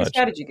them very much. A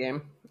strategy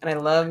game, and I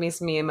love me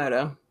some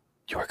Miyamoto.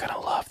 You're going to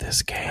love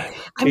this game.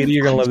 Katie,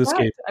 you're going to love this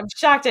game. I'm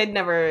shocked I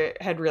never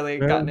had really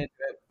gotten into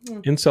it.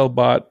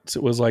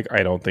 Incelbot was like,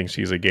 I don't think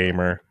she's a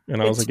gamer.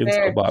 And I was like,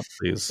 fair. Incelbot,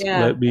 please.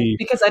 Yeah,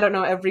 because I don't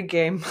know every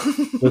game.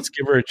 Let's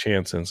give her a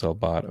chance,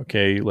 Incelbot.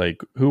 Okay,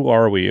 like, who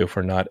are we if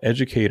we're not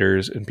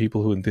educators and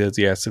people who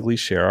enthusiastically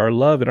share our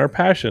love and our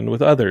passion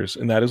with others?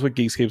 And that is what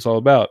Geekscape's all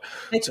about.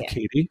 So,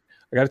 Katie,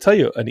 I got to tell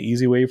you, an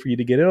easy way for you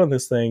to get in on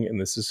this thing, and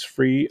this is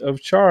free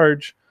of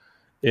charge,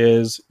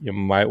 is you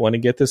might want to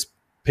get this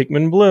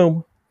Pikmin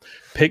Bloom.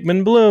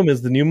 Pikmin Bloom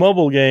is the new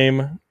mobile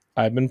game.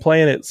 I've been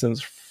playing it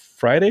since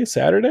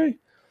Saturday.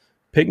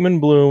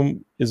 Pikmin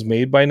Bloom is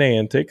made by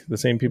Niantic, the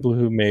same people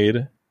who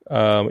made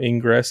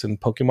Ingress and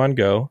Pokemon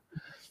Go.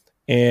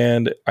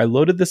 And I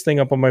loaded this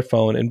thing up on my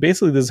phone, and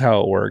basically this is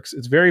how it works.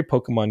 It's very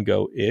Pokemon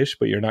Go-ish,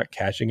 but you're not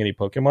catching any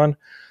Pokemon.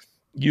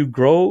 You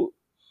grow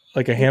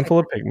like a handful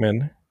of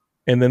Pikmin,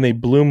 and then they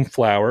bloom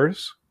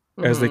flowers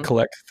as they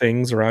collect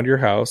things around your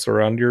house,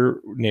 around your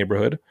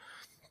neighborhood.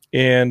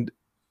 And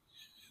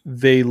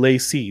they lay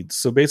seeds.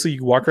 So basically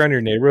you walk around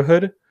your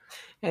neighborhood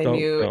And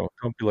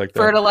don't be like that.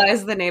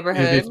 Fertilize the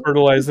neighborhood. You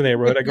fertilize the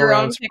neighborhood. I go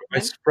around, I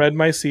spread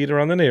my seed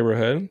around the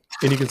neighborhood,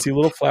 and you can see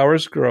little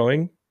flowers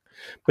growing.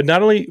 But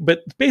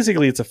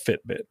basically it's a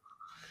Fitbit.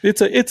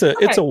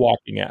 It's a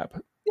walking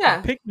app.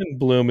 Yeah. Pikmin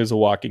Bloom is a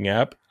walking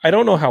app. I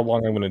don't know how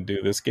long I'm going to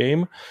do this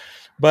game,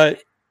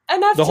 but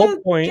enough the whole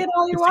point is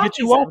to get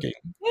you walking.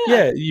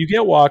 Yeah, you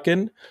get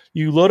walking.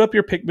 You load up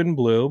your Pikmin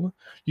Bloom.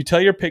 You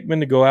tell your Pikmin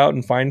to go out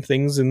and find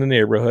things in the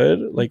neighborhood,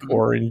 like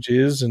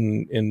oranges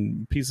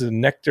and pieces of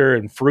nectar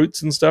and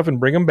fruits and stuff, and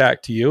bring them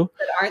back to you.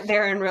 That aren't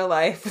there in real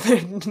life.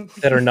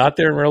 That are not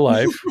there in real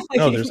life.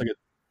 No, there's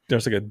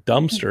like a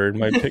dumpster, and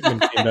my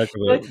Pikmin came back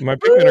with my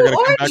Pikmin are going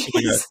to come back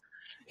with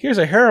here's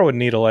a heroin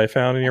needle I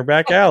found in your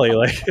back alley.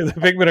 Like the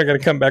Pikmin are going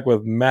to come back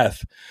with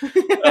meth. We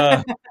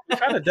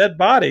found a dead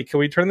body. Can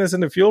we turn this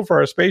into fuel for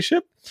our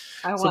spaceship?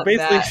 I want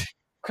that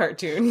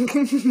cartoon.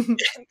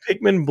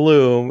 Pikmin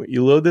Bloom,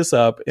 you load this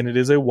up, and it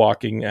is a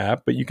walking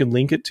app, but you can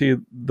link it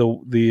to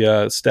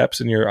the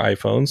steps in your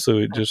iPhone, so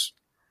it just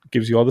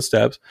gives you all the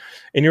steps.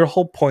 And your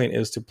whole point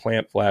is to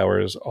plant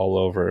flowers all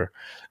over.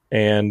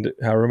 And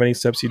however many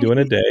steps you do in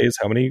a day is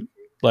how many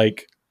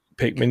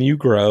Pikmin you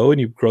grow, and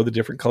you grow the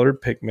different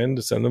colored Pikmin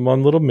to send them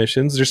on little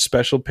missions. There's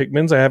special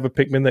Pikmins. I have a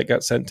Pikmin that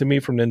got sent to me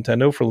from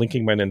Nintendo for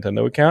linking my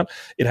Nintendo account.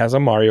 It has a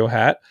Mario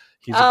hat.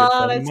 He's a good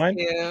friend of mine.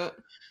 Cute.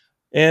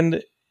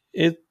 And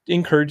it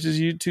encourages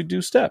you to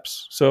do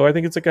steps. So I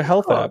think it's like a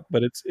health app,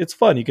 but it's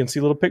fun. You can see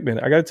little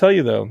Pikmin. I got to tell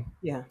you though.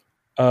 Yeah.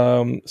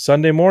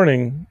 Sunday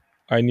morning,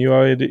 I knew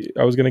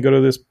I was going to go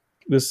to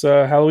this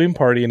Halloween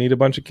party and eat a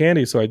bunch of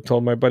candy. So I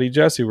told my buddy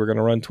Jesse we're going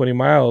to run 20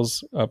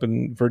 miles up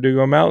in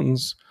Verdugo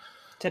Mountains.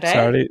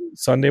 Today?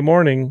 Yesterday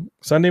morning,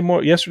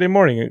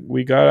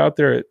 we got out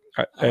there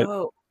at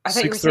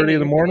 6:30 in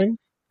the morning.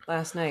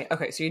 Last night.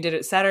 Okay, so you did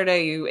it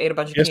Saturday. You ate a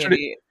bunch of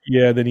candy.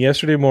 Yeah, then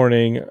yesterday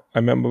morning, I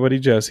met my buddy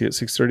Jesse at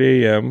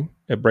 6:30 a.m.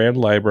 at Brand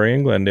Library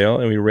in Glendale,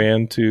 and we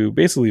ran to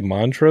basically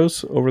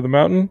Montrose over the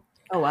mountain.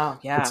 Oh, wow,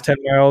 yeah. It's 10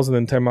 miles and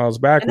then 10 miles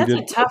back. And that's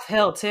a tough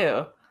hill,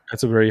 too.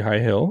 That's a very high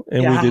hill,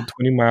 and we did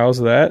 20 miles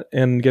of that,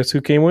 and guess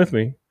who came with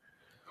me?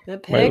 The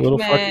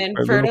Pikmin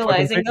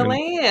fertilizing the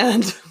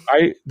land.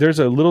 There's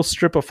a little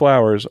strip of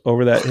flowers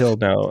over that hill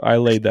now. I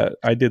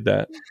did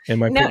that. And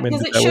my Pikmin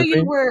does it show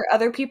you where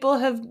other people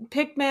have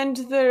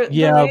Pikmined the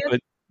land? But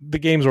the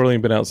game's only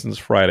been out since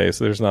Friday,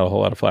 so there's not a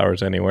whole lot of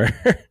flowers anywhere.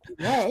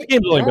 The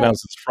game's only been out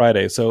since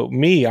Friday. So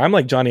I'm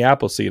like Johnny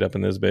Appleseed up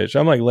in this bitch.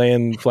 I'm like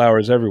laying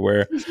flowers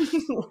everywhere.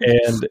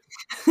 And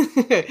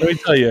let me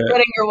tell you.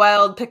 Getting your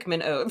wild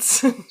Pikmin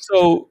oats.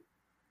 So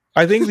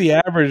I think the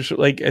average,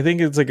 I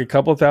think it's like a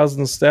couple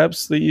thousand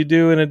steps that you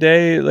do in a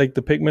day. Like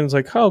the Pikmin's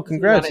like, oh,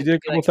 congrats, you did a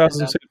couple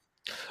thousand steps.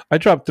 I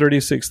dropped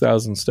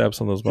 36,000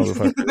 steps on those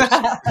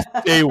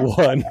motherfuckers. Day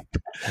one.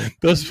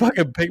 Those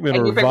fucking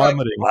Pikmin were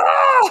vomiting.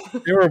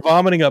 They were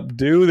vomiting up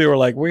dew. They were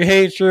like, we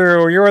hate you.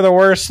 You're the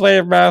worst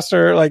slave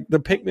master. Like the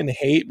Pikmin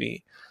hate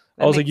me.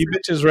 I was like, you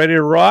bitches ready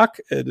to rock?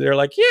 And they're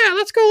like, yeah,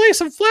 let's go lay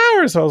some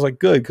flowers. I was like,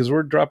 good, because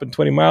we're dropping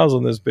 20 miles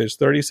on this bitch,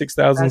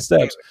 36,000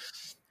 steps.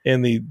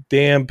 And the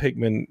damn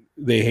Pikmin,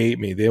 they hate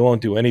me. They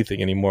won't do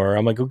anything anymore.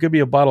 I'm like, go give me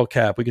a bottle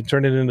cap. We can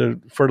turn it into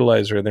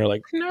fertilizer. And they're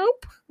like,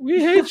 nope, we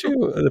hate you.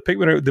 The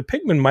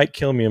Pikmin might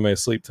kill me in my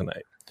sleep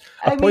tonight.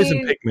 A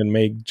poison Pikmin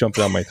may jump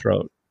down my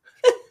throat.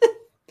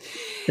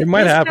 It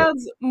might happen. It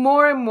sounds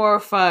more and more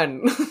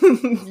fun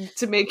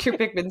to make your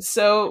Pikmin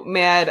so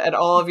mad at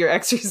all of your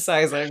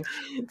exercising.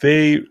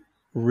 They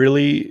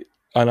really,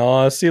 on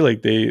honesty,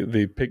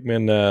 the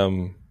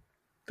Pikmin.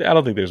 I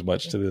don't think there's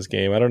much to this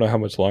game. I don't know how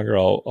much longer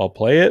I'll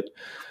play it.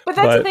 But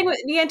that's the thing with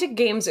Niantic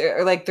games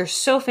are they're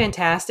so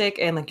fantastic,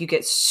 and you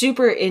get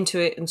super into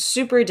it and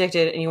super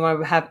addicted, and you want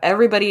to have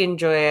everybody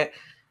enjoy it.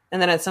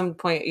 And then at some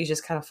point you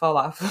just kind of fall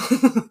off.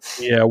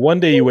 Yeah.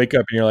 One day you wake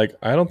up and you're like,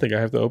 I don't think I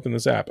have to open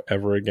this app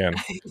ever again.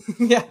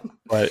 Yeah.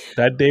 But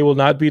that day will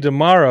not be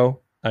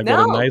tomorrow. I've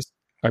got a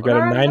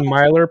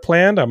 9-miler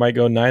planned. I might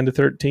go 9 to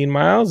 13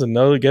 miles,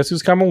 and guess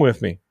who's coming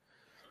with me?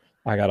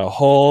 I got a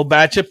whole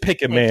batch of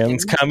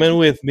Pikmins coming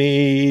with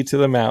me to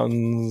the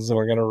mountains, and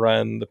we're going to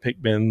run the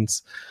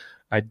Pikmins.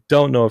 I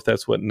don't know if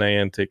that's what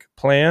Niantic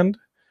planned,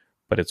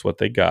 but it's what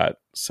they got.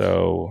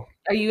 So,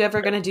 are you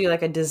ever going to do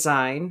a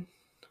design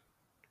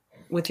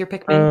with your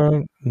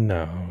Pikmin?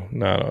 No,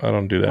 I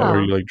don't do that. Oh.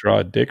 Where you draw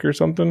a dick or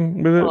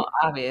something with it? Well,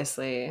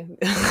 obviously.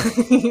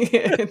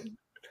 I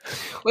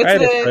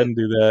had a friend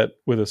do that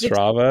with a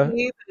Strava.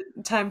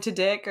 Time to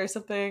dick or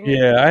something?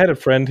 Yeah, I had a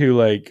friend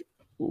who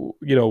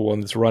on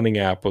this running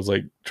app was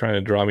trying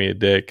to draw me a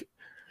dick,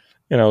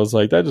 and I was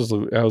like, is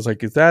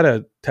that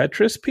a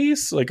Tetris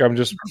piece? I'm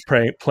just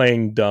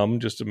playing dumb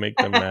just to make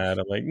them mad.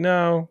 I'm like,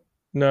 no,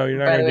 you're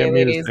not gonna get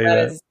me to say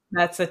that.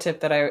 That's the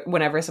tip that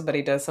whenever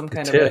somebody does some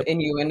kind of an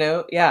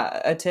innuendo,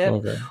 a tip.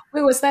 Okay.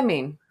 Wait, what's that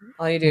mean?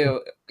 All you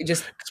do, you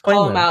just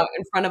call them out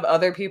in front of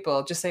other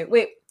people. Just say,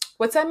 wait,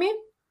 what's that mean?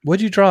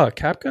 What'd you draw? A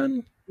cap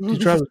gun? Did you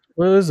draw?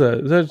 What is that?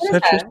 Is that a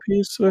Tetris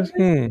piece? What does that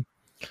mean?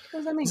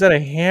 Is that a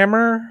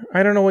hammer?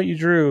 I don't know what you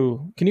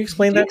drew. Can you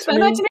explain that to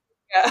me?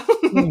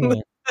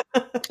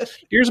 Yeah.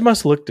 Yours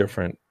must look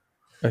different.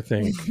 I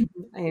think.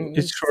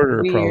 It's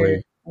shorter,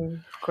 weird. probably.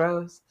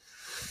 Gross.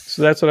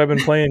 So that's what I've been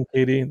playing,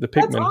 Katie. The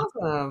Pikmin. That's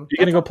awesome. You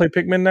gonna go play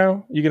Pikmin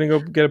now? You gonna go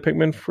get a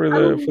Pikmin for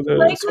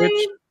the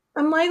Switch?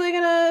 I'm likely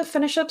gonna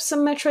finish up some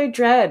Metroid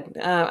Dread.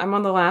 I'm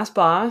on the last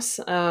boss,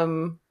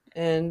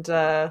 and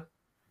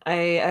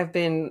I've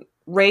been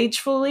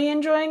ragefully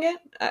enjoying it.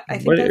 I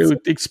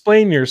think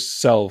explain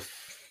yourself.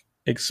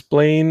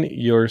 Explain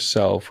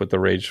yourself with the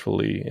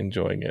ragefully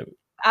enjoying it.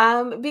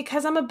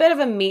 Because I'm a bit of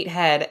a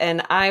meathead,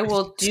 and I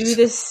will do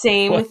the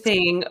same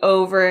thing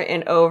over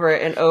and over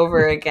and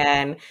over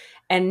again,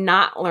 and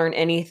not learn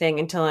anything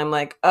until I'm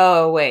like,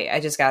 oh wait, I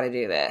just got to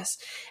do this.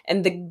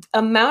 And the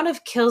amount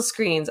of kill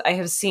screens I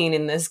have seen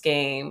in this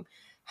game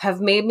have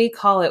made me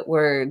call it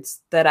words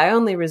that I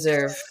only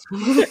reserve.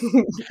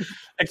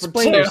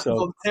 Explain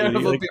yourself.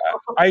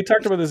 I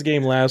talked about this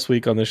game last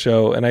week on the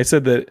show, and I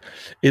said that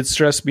it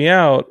stressed me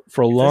out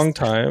for a long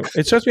time.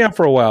 It stressed me out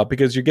for a while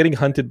because you're getting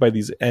hunted by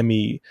these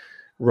Emmy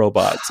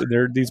robots.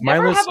 They're these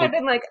mindless. Never have I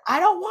been like, I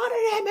don't want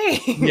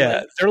an Emmy.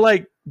 Yeah, they're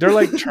like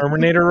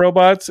Terminator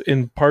robots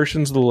in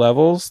portions of the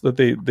levels that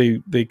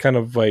they kind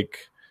of like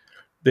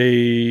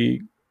they.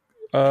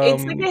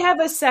 It's like they have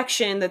a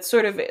section that's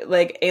sort of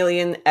like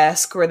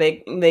Alien-esque where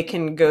they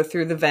can go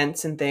through the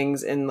vents and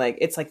things, and like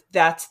it's like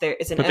that's their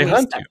it's an but Emmy they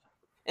hunt section. you.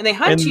 And they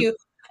hunt you.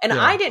 And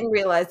I didn't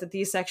realize that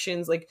these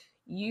sections, like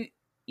you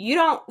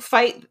don't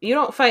fight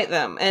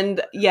them.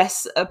 And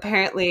yes,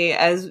 apparently,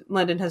 as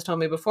London has told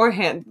me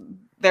beforehand,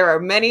 there are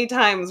many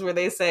times where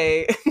they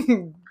say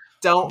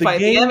don't fight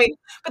the Emmy.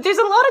 But there's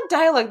a lot of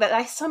dialogue that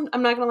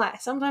I'm not gonna lie.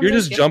 Sometimes you're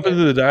just jumping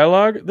into the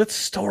dialogue. That's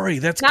story.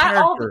 That's not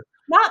character.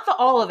 Not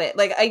all of it.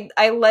 Like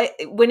I like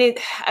when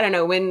I don't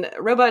know, when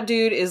Robot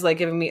Dude is like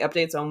giving me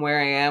updates on where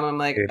I am, I'm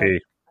like,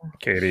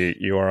 Katie,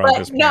 you are on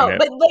this planet. No,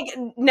 but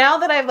like now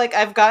that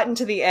I've gotten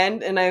to the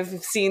end and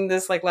I've seen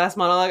this like last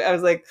monologue, I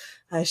was like,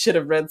 I should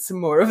have read some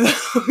more of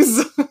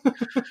those.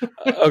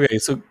 Okay,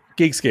 so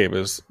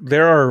Geekscape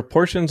there are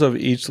portions of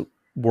each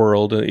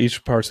world and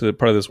each part of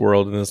this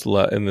world in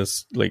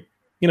this like,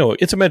 you know,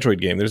 it's a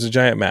Metroid game. There's a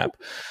giant map,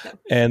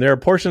 and there are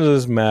portions of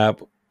this map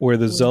where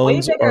the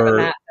zones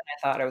are.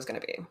 I thought it was going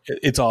to be.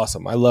 It's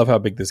awesome. I love how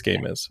big this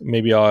game is.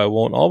 Maybe I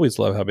won't always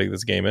love how big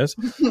this game is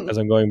as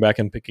I'm going back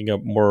and picking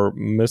up more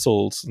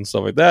missiles and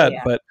stuff like that.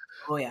 Yeah. But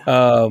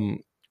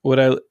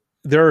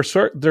there are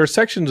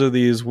sections of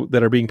these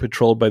that are being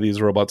patrolled by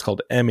these robots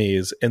called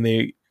Emmys, and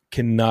they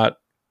cannot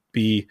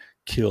be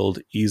killed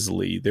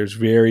easily. There's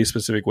very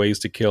specific ways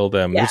to kill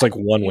them. There's like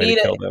one way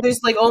to kill them.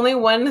 There's like only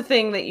one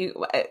thing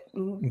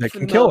that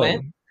can kill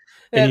them.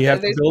 And you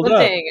have to build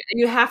up.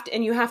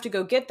 And you have to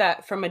go get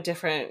that from a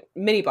different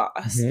mini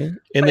boss. Mm-hmm.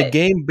 And the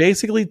game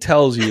basically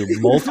tells you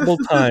multiple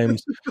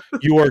times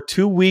you are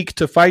too weak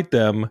to fight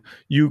them.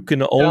 You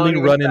can only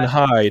run and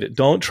hide.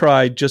 Don't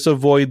try. Just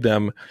avoid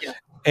them. Yeah.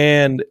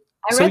 And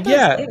I read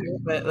those things,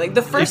 but like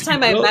the first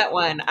time I met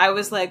one, I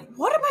was like,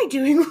 "What am I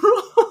doing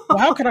wrong? Well,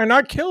 how can I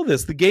not kill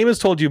this?" The game has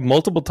told you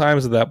multiple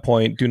times at that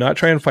point, "Do not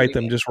try and fight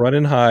them. Just run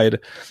and hide."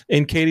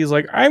 And Katie's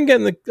like, "I'm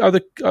getting I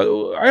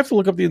have to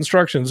look up the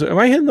instructions. Am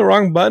I hitting the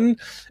wrong button?"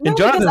 And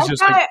Jonathan's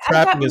just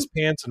crapping his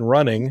pants and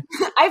running.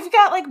 I've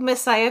got like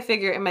Messiah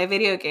figure in my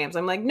video games.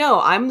 I'm like, no,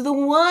 I'm the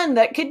one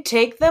that could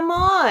take them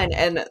on,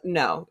 and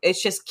no,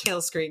 it's just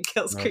kill screen.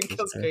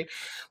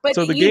 But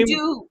so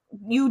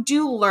you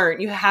do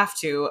learn. You have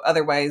to,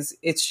 otherwise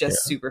it's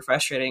just super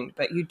frustrating.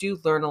 But you do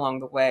learn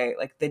along the way,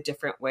 like the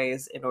different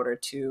ways in order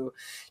to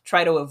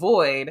try to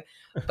avoid.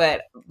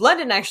 But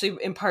London actually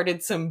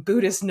imparted some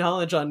Buddhist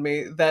knowledge on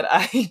me that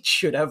I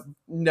should have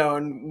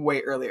known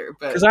way earlier.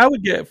 But because I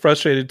would get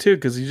frustrated too,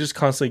 because you just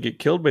constantly get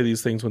killed by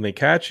these things when they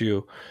catch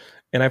you.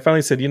 And I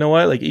finally said, you know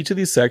what? Like each of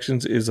these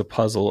sections is a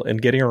puzzle,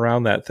 and getting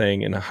around that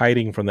thing and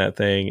hiding from that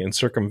thing and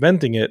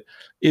circumventing it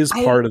is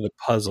part of the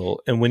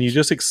puzzle. And when you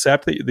just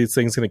accept that these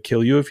things are going to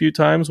kill you a few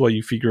times while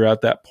you figure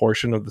out that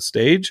portion of the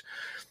stage,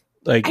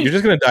 like you're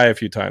just going to die a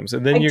few times,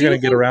 and then you're going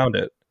to get around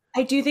it.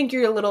 I do think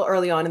you're a little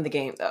early on in the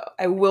game, though.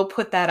 I will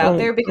put that out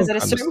there because at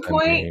a certain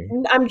point,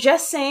 I'm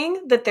just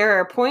saying that there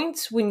are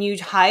points when you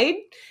hide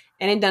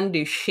and it doesn't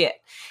do shit.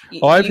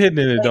 I've hidden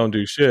and it don't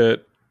do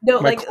shit. No,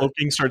 my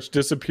cloaking starts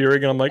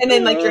disappearing, and I'm like, and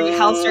then like your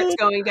health starts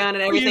going down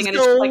and everything, and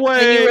it's just, like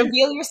when you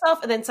reveal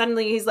yourself, and then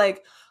suddenly he's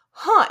like,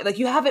 "Huh?" Like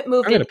you haven't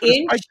moved an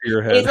inch.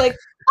 He's like,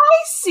 "I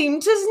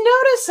seem to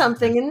notice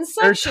something in this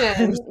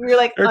section." You're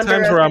like, there are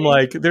times where I'm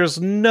like,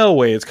 "There's no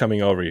way it's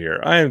coming over here.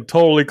 I am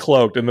totally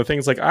cloaked," and the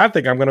thing's like, "I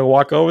think I'm going to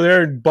walk over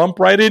there and bump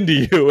right into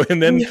you,"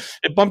 and then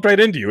it bumped right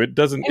into you. It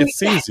doesn't. It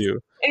sees you.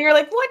 And you're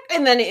like, what?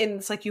 And then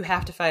it's like you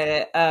have to fight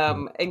it.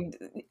 And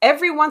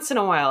every once in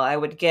a while, I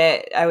would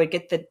get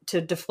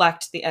to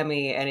deflect the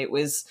Emmy, and it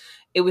was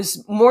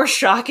more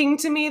shocking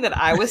to me that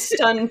I was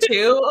stunned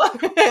too.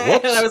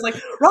 And I was like,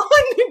 run,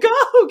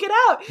 go, get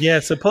out. Yeah,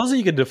 supposedly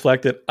you can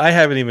deflect it. I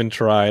haven't even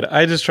tried.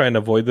 I just try and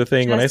avoid the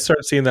thing. When I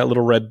start seeing that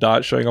little red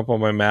dot showing up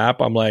on my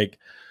map, I'm like,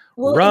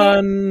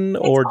 run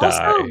or die. It's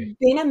also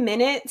been a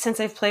minute since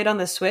I've played on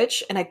the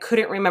Switch, and I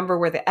couldn't remember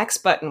where the X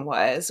button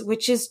was,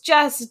 which is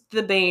just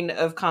the bane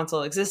of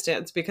console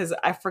existence because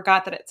I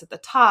forgot that it's at the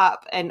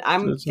top, and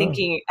I'm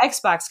thinking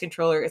Xbox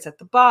controller is at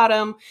the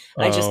bottom,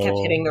 and I just kept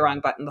hitting the wrong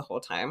button the whole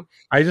time.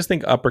 I just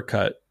think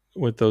uppercut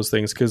with those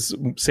things because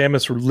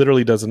Samus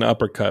literally does an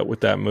uppercut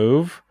with that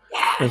move,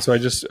 and so I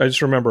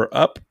just remember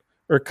up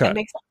or cut.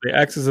 The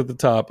X is at the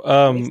top.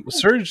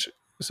 Serge.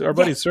 So our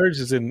buddy Serge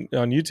is on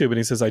YouTube, and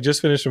he says, "I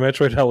just finished a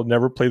Metroid. I will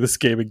never play this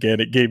game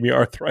again. It gave me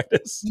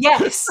arthritis."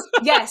 Yes,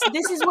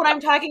 this is what I'm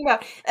talking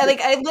about.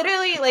 I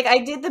literally I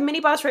did the mini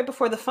boss right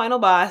before the final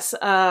boss,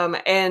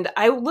 and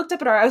I looked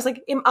up at I was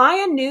like, "Am I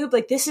a noob?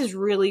 Like, this is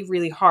really,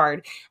 really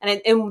hard."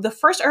 And the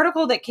first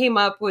article that came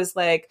up was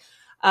like,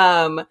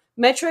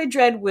 "Metroid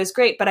Dread was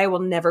great, but I will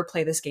never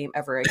play this game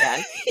ever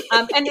again."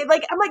 I'm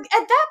like,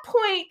 at that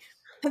point,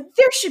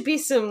 there should be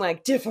some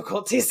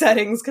difficulty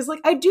settings because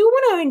I do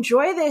want to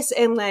enjoy this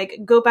and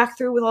go back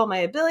through with all my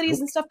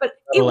abilities and stuff, but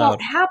it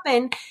won't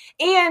happen.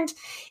 And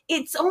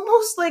it's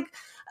almost like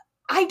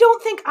I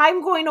don't think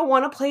I'm going to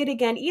want to play it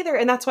again either.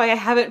 And that's why I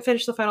haven't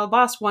finished the final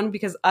boss. One,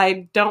 because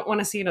I don't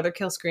want to see another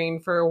kill screen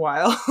for a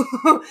while.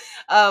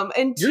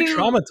 And two, you're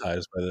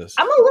traumatized by this.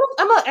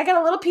 I got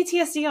a little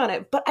PTSD on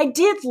it, but I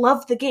did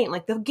love the game.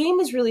 The game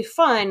is really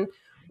fun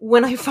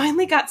when I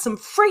finally got some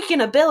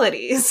freaking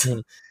abilities.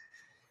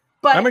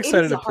 But I'm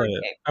excited to play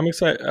it. I'm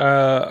excited.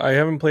 I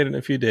haven't played it in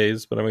a few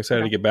days, but I'm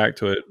excited to get back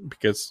to it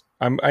because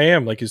I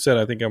am, like you said,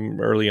 I think I'm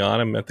early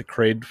on. I'm at the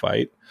Kraid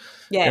fight.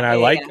 Yeah. And I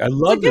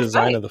love the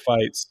design of the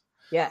fights.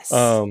 Yes.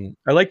 I'm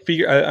going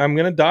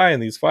to die in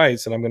these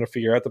fights and I'm going to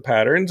figure out the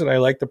patterns. And I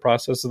like the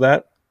process of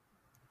that.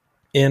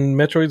 And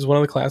Metroid's one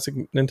of the classic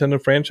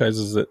Nintendo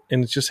franchises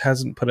and it just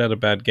hasn't put out a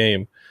bad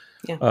game.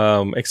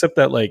 Yeah. Except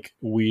that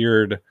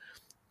weird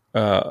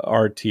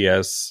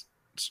RTS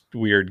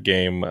weird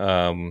game.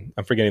 I'm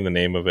forgetting the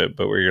name of it,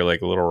 but where you're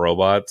little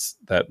robots.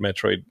 That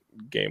Metroid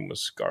game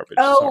was garbage.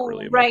 Oh,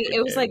 really right.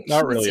 It was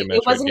not really a Metroid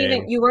it wasn't game.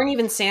 Even. You weren't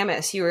even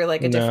Samus. You were a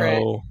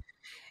different.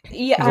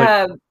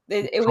 Yeah,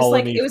 it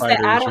was it was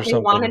the add-on. They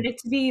wanted it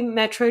to be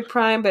Metroid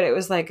Prime, but it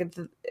was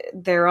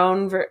their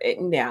own.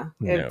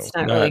 It's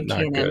not really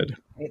canon good.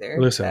 Either.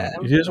 Listen,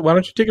 why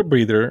don't you take a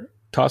breather,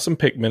 toss some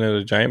Pikmin at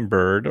a giant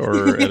bird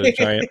or at a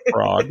giant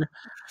frog,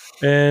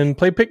 and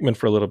play Pikmin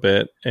for a little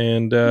bit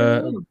and.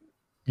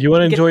 You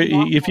want to enjoy,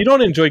 if you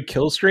don't enjoy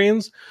kill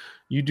screens,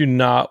 you do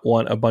not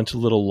want a bunch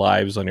of little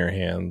lives on your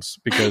hands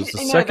because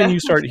the second you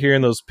start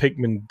hearing those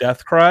Pikmin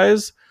death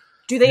cries,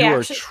 do they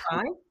actually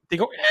cry? They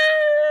go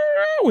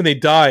when they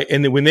die,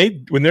 and then when a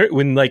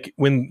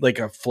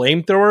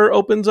flamethrower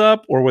opens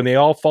up, or when they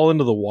all fall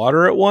into the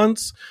water at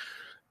once,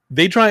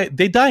 they die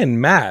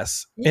in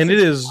mass, and it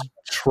is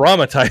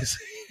traumatizing.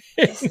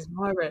 This is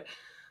morbid.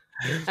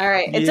 All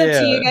right, it's up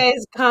to you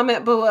guys.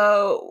 Comment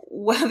below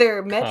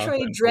whether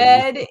Metroid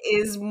Dread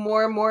is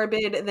more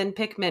morbid than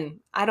Pikmin.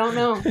 I don't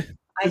know.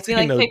 I feel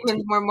like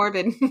Pikmin's more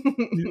morbid.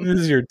 This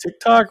is your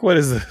TikTok? What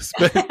is this?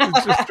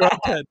 Just drop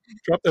them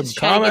comments.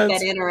 Trying to get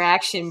that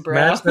interaction, bro.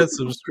 Smash that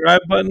subscribe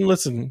button.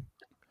 Listen,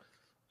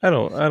 I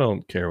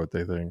don't care what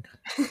they think.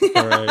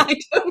 All right. I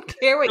don't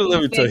care what Let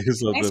you me think. tell you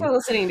something. Thanks for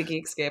listening to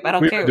Geekscape. I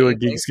don't care. We've been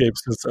doing Geekscape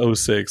since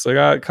 2006.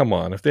 Come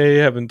on. If they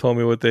haven't told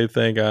me what they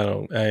think, I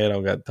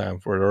don't got time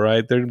for it. All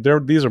right.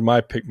 These are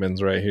my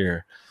Pikmins right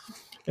here.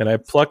 And I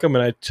pluck them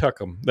and I chuck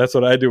them. That's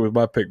what I do with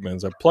my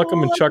Pikmins. I pluck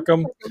them and chuck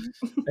them.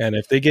 And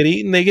if they get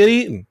eaten, they get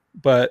eaten.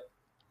 But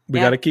we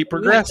got to keep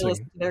progressing.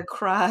 Listen to their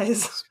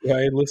cries.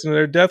 Right. Listen to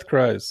their death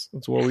cries.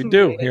 That's what we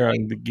do here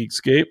on the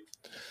Geekscape.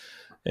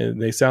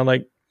 And they sound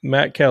like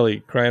Matt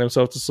Kelly crying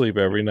himself to sleep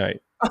every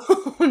night.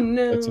 Oh,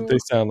 no. That's what they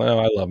sound like. Oh,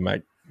 I love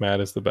Matt.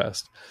 Matt is the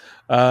best.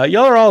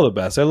 Y'all are all the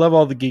best. I love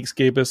all the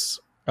Geekscapists.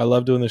 I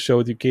love doing the show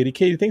with you, Katie.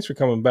 Katie, thanks for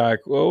coming back.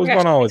 What was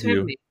going on with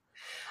you?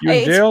 You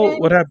in jail?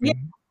 What happened?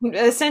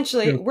 Yeah,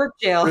 essentially, work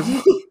jail.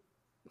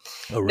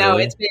 Oh, really? No,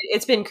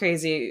 it's been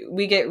crazy.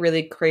 We get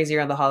really crazy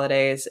around the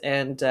holidays,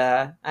 and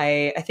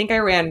I think I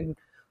ran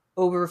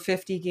over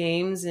 50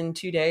 games in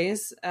 2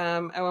 days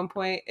at one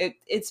point.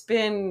 It's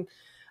been...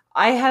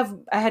 I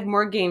had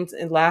more games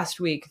in last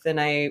week than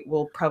I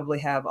will probably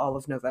have all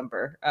of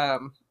November.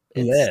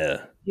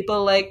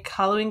 People like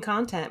Halloween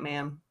content,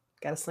 man.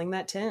 Got to sling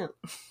that tent.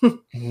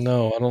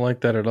 No, I don't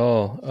like that at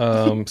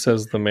all.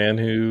 Says the man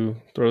who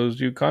throws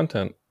you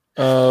content.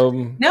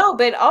 No,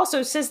 but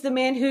also says the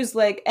man who's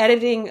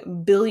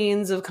editing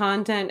billions of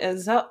content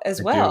as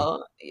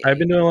well. I've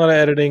been doing a lot of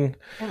editing.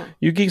 Yeah.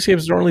 You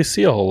Geekscapes don't really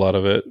see a whole lot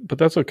of it, but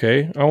that's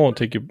okay. I won't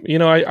take you.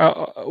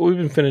 We've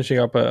been finishing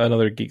up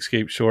another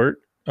Geekscape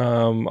short.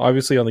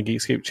 Obviously on the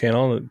Geekscape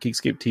channel, the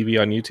Geekscape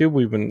TV on YouTube,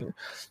 we've been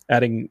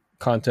adding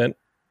content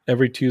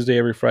every Tuesday,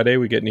 every Friday.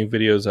 We get new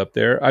videos up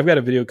there. I've got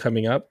a video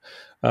coming up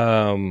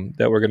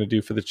that we're going to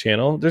do for the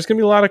channel. There's going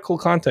to be a lot of cool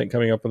content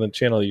coming up on the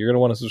channel. You're going to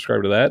want to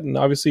subscribe to that. And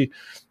obviously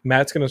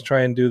Matt's going to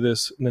try and do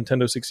this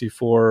Nintendo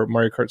 64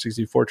 Mario Kart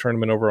 64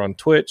 tournament over on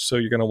Twitch. So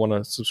you're going to want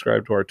to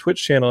subscribe to our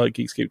Twitch channel at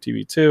Geekscape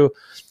TV too.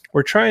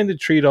 We're trying to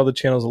treat all the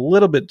channels a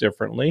little bit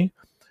differently.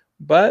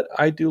 But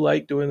I do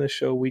like doing this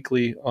show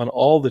weekly on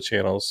all the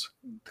channels,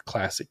 the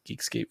classic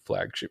Geekscape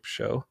flagship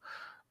show.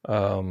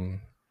 I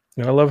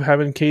love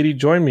having Katie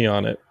join me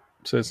on it,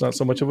 so it's not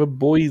so much of a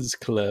boys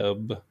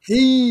club.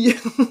 Hey.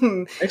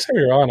 Next time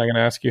you're on, I'm going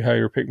to ask you how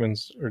your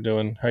Pikmins are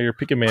doing, how your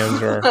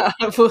Pikmans are.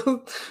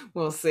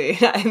 We'll see.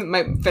 I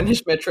might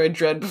finish Metroid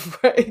Dread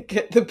before I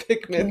get the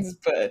Pikmins,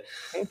 but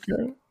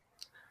okay.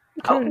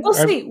 We'll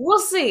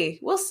see.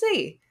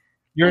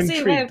 You're we'll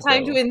intrigued. See if I have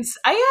time to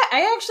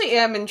I actually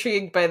am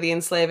intrigued by the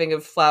enslaving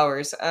of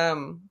flowers.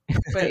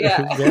 But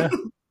yeah. Yeah,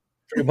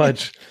 pretty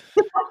much.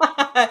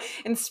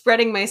 And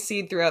spreading my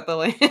seed throughout the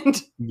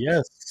land.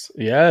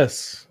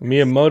 Yes.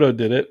 Miyamoto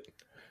did it.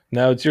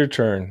 Now it's your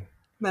turn.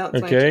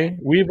 Okay?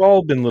 We've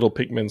all been little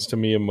Pikmins to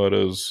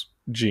Miyamoto's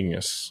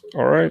genius.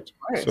 All right?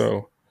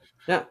 So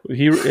yeah.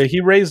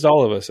 He raised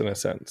all of us in a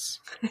sense.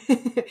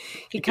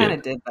 He kind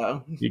of did,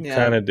 though. He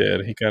kind of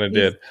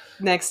did.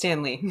 Next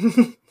Stan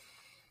Lee.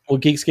 Well,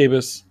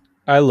 Geekscapists,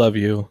 I love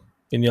you.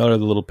 And y'all are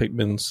the little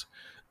Pikmins.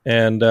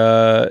 And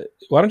why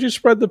don't you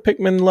spread the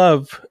Pikmin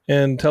love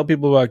and tell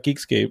people about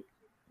Geekscape?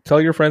 Tell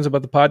your friends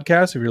about the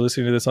podcast. If you're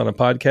listening to this on a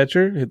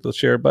podcatcher, hit the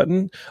share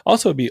button.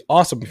 Also, it'd be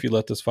awesome if you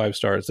left us 5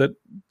 stars. That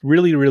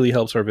really, really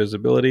helps our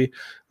visibility.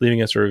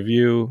 Leaving us a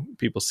review.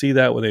 People see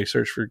that when they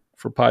search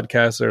for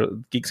podcasts or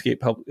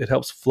Geekscape. It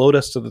helps float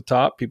us to the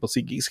top. People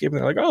see Geekscape and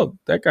they're like, oh,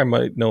 that guy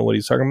might know what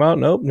he's talking about.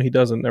 Nope, he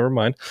doesn't. Never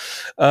mind.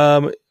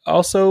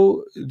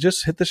 Also,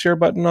 just hit the share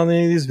button on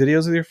any of these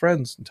videos with your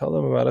friends and tell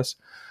them about us.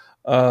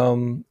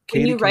 When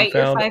you write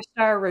your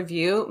 5-star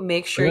review,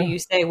 make sure you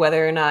say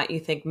whether or not you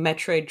think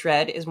Metroid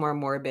Dread is more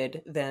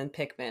morbid than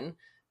Pikmin.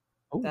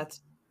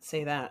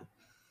 Say that.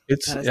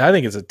 I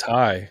think it's a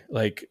tie.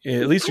 Like,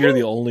 at least you're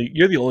the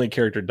only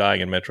character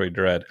dying in Metroid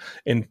Dread.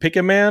 In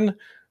Pikmin,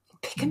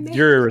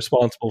 you're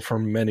responsible for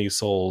many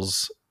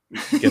souls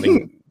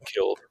getting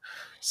killed.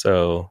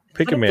 So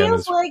Pikmin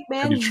is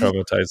pretty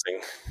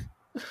traumatizing.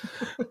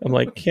 I'm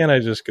like, can't I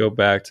just go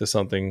back to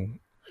something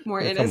more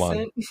innocent? Come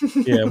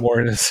on. Yeah, more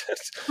innocent.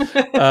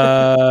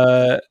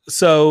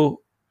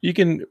 So you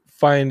can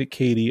find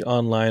Katie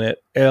online at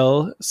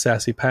L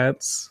Sassy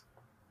Pants.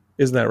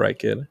 Isn't that right,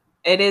 kid?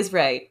 It is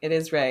right.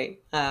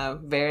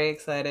 Very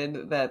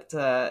excited that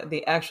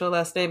the actual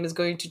last name is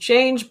going to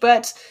change,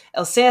 but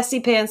El Sassy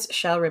Pants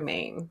shall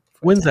remain.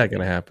 When's that going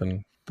to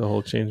happen? The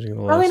whole changing of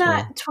the probably last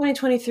not name?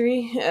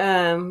 2023.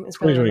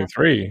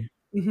 2023?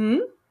 Mm-hmm.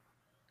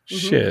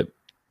 Shit.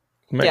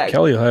 Matt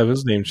Kelly will have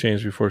his name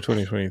changed before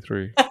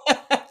 2023.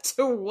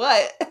 To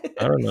what?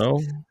 I don't know.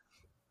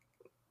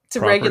 To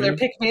regular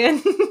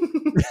Pikmin.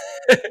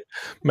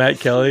 Matt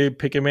Kelly,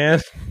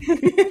 Pikmin.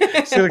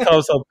 He's going to call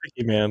himself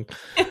Picky Man.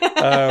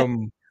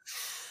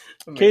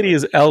 Katie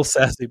is L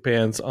Sassy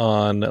Pants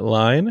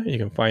online. You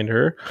can find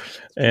her.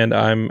 And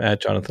I'm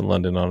at Jonathan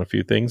London on a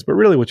few things. But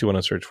really what you want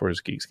to search for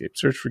is Geekscape.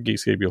 Search for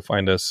Geekscape. You'll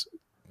find us.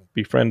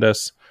 Befriend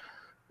us.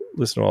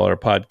 Listen to all our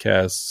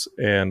podcasts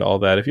and all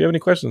that. If you have any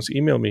questions,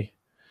 email me.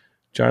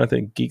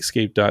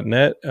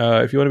 Jonathan@geekscape.net.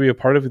 If you want to be a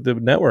part of the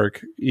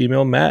network,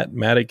 email Matt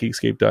at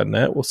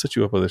geekscape.net. We'll set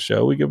you up with a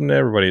show. We give them to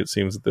everybody, it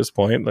seems, at this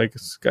point. Like,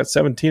 it's got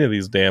 17 of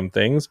these damn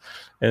things.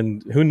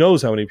 And who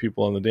knows how many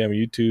people on the damn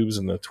YouTubes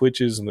and the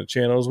Twitches and the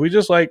channels. We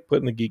just like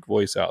putting the geek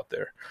voice out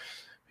there.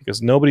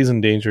 Because nobody's in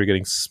danger of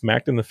getting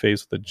smacked in the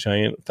face with a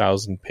giant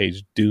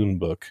 1,000-page Dune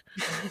book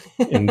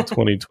in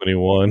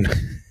 2021.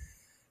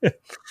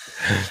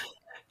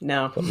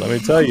 No. But let me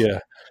tell you,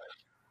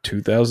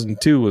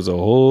 2002 was a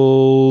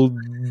whole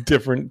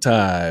different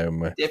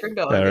time. Different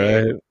ball game. All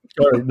right.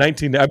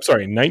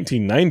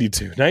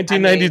 1992.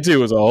 1992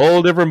 was a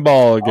whole different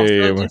ball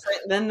game. Different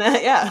than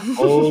that, yeah.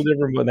 Whole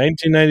different.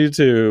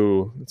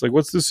 1992. It's like,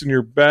 what's this in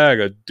your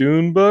bag? A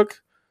Dune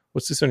book?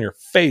 What's this on your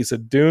face? A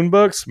Dune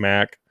book?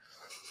 Smack.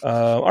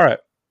 All right.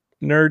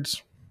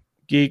 Nerds,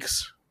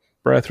 geeks,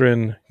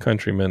 brethren,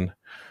 countrymen,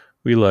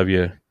 we love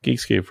you.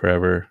 Geekscape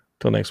forever.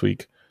 Till next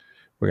week,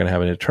 we're going to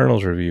have an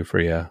Eternals review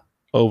for you.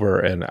 Over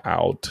and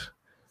out.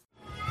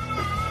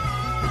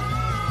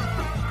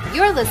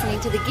 You're listening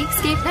to the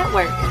Geekscape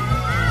Network.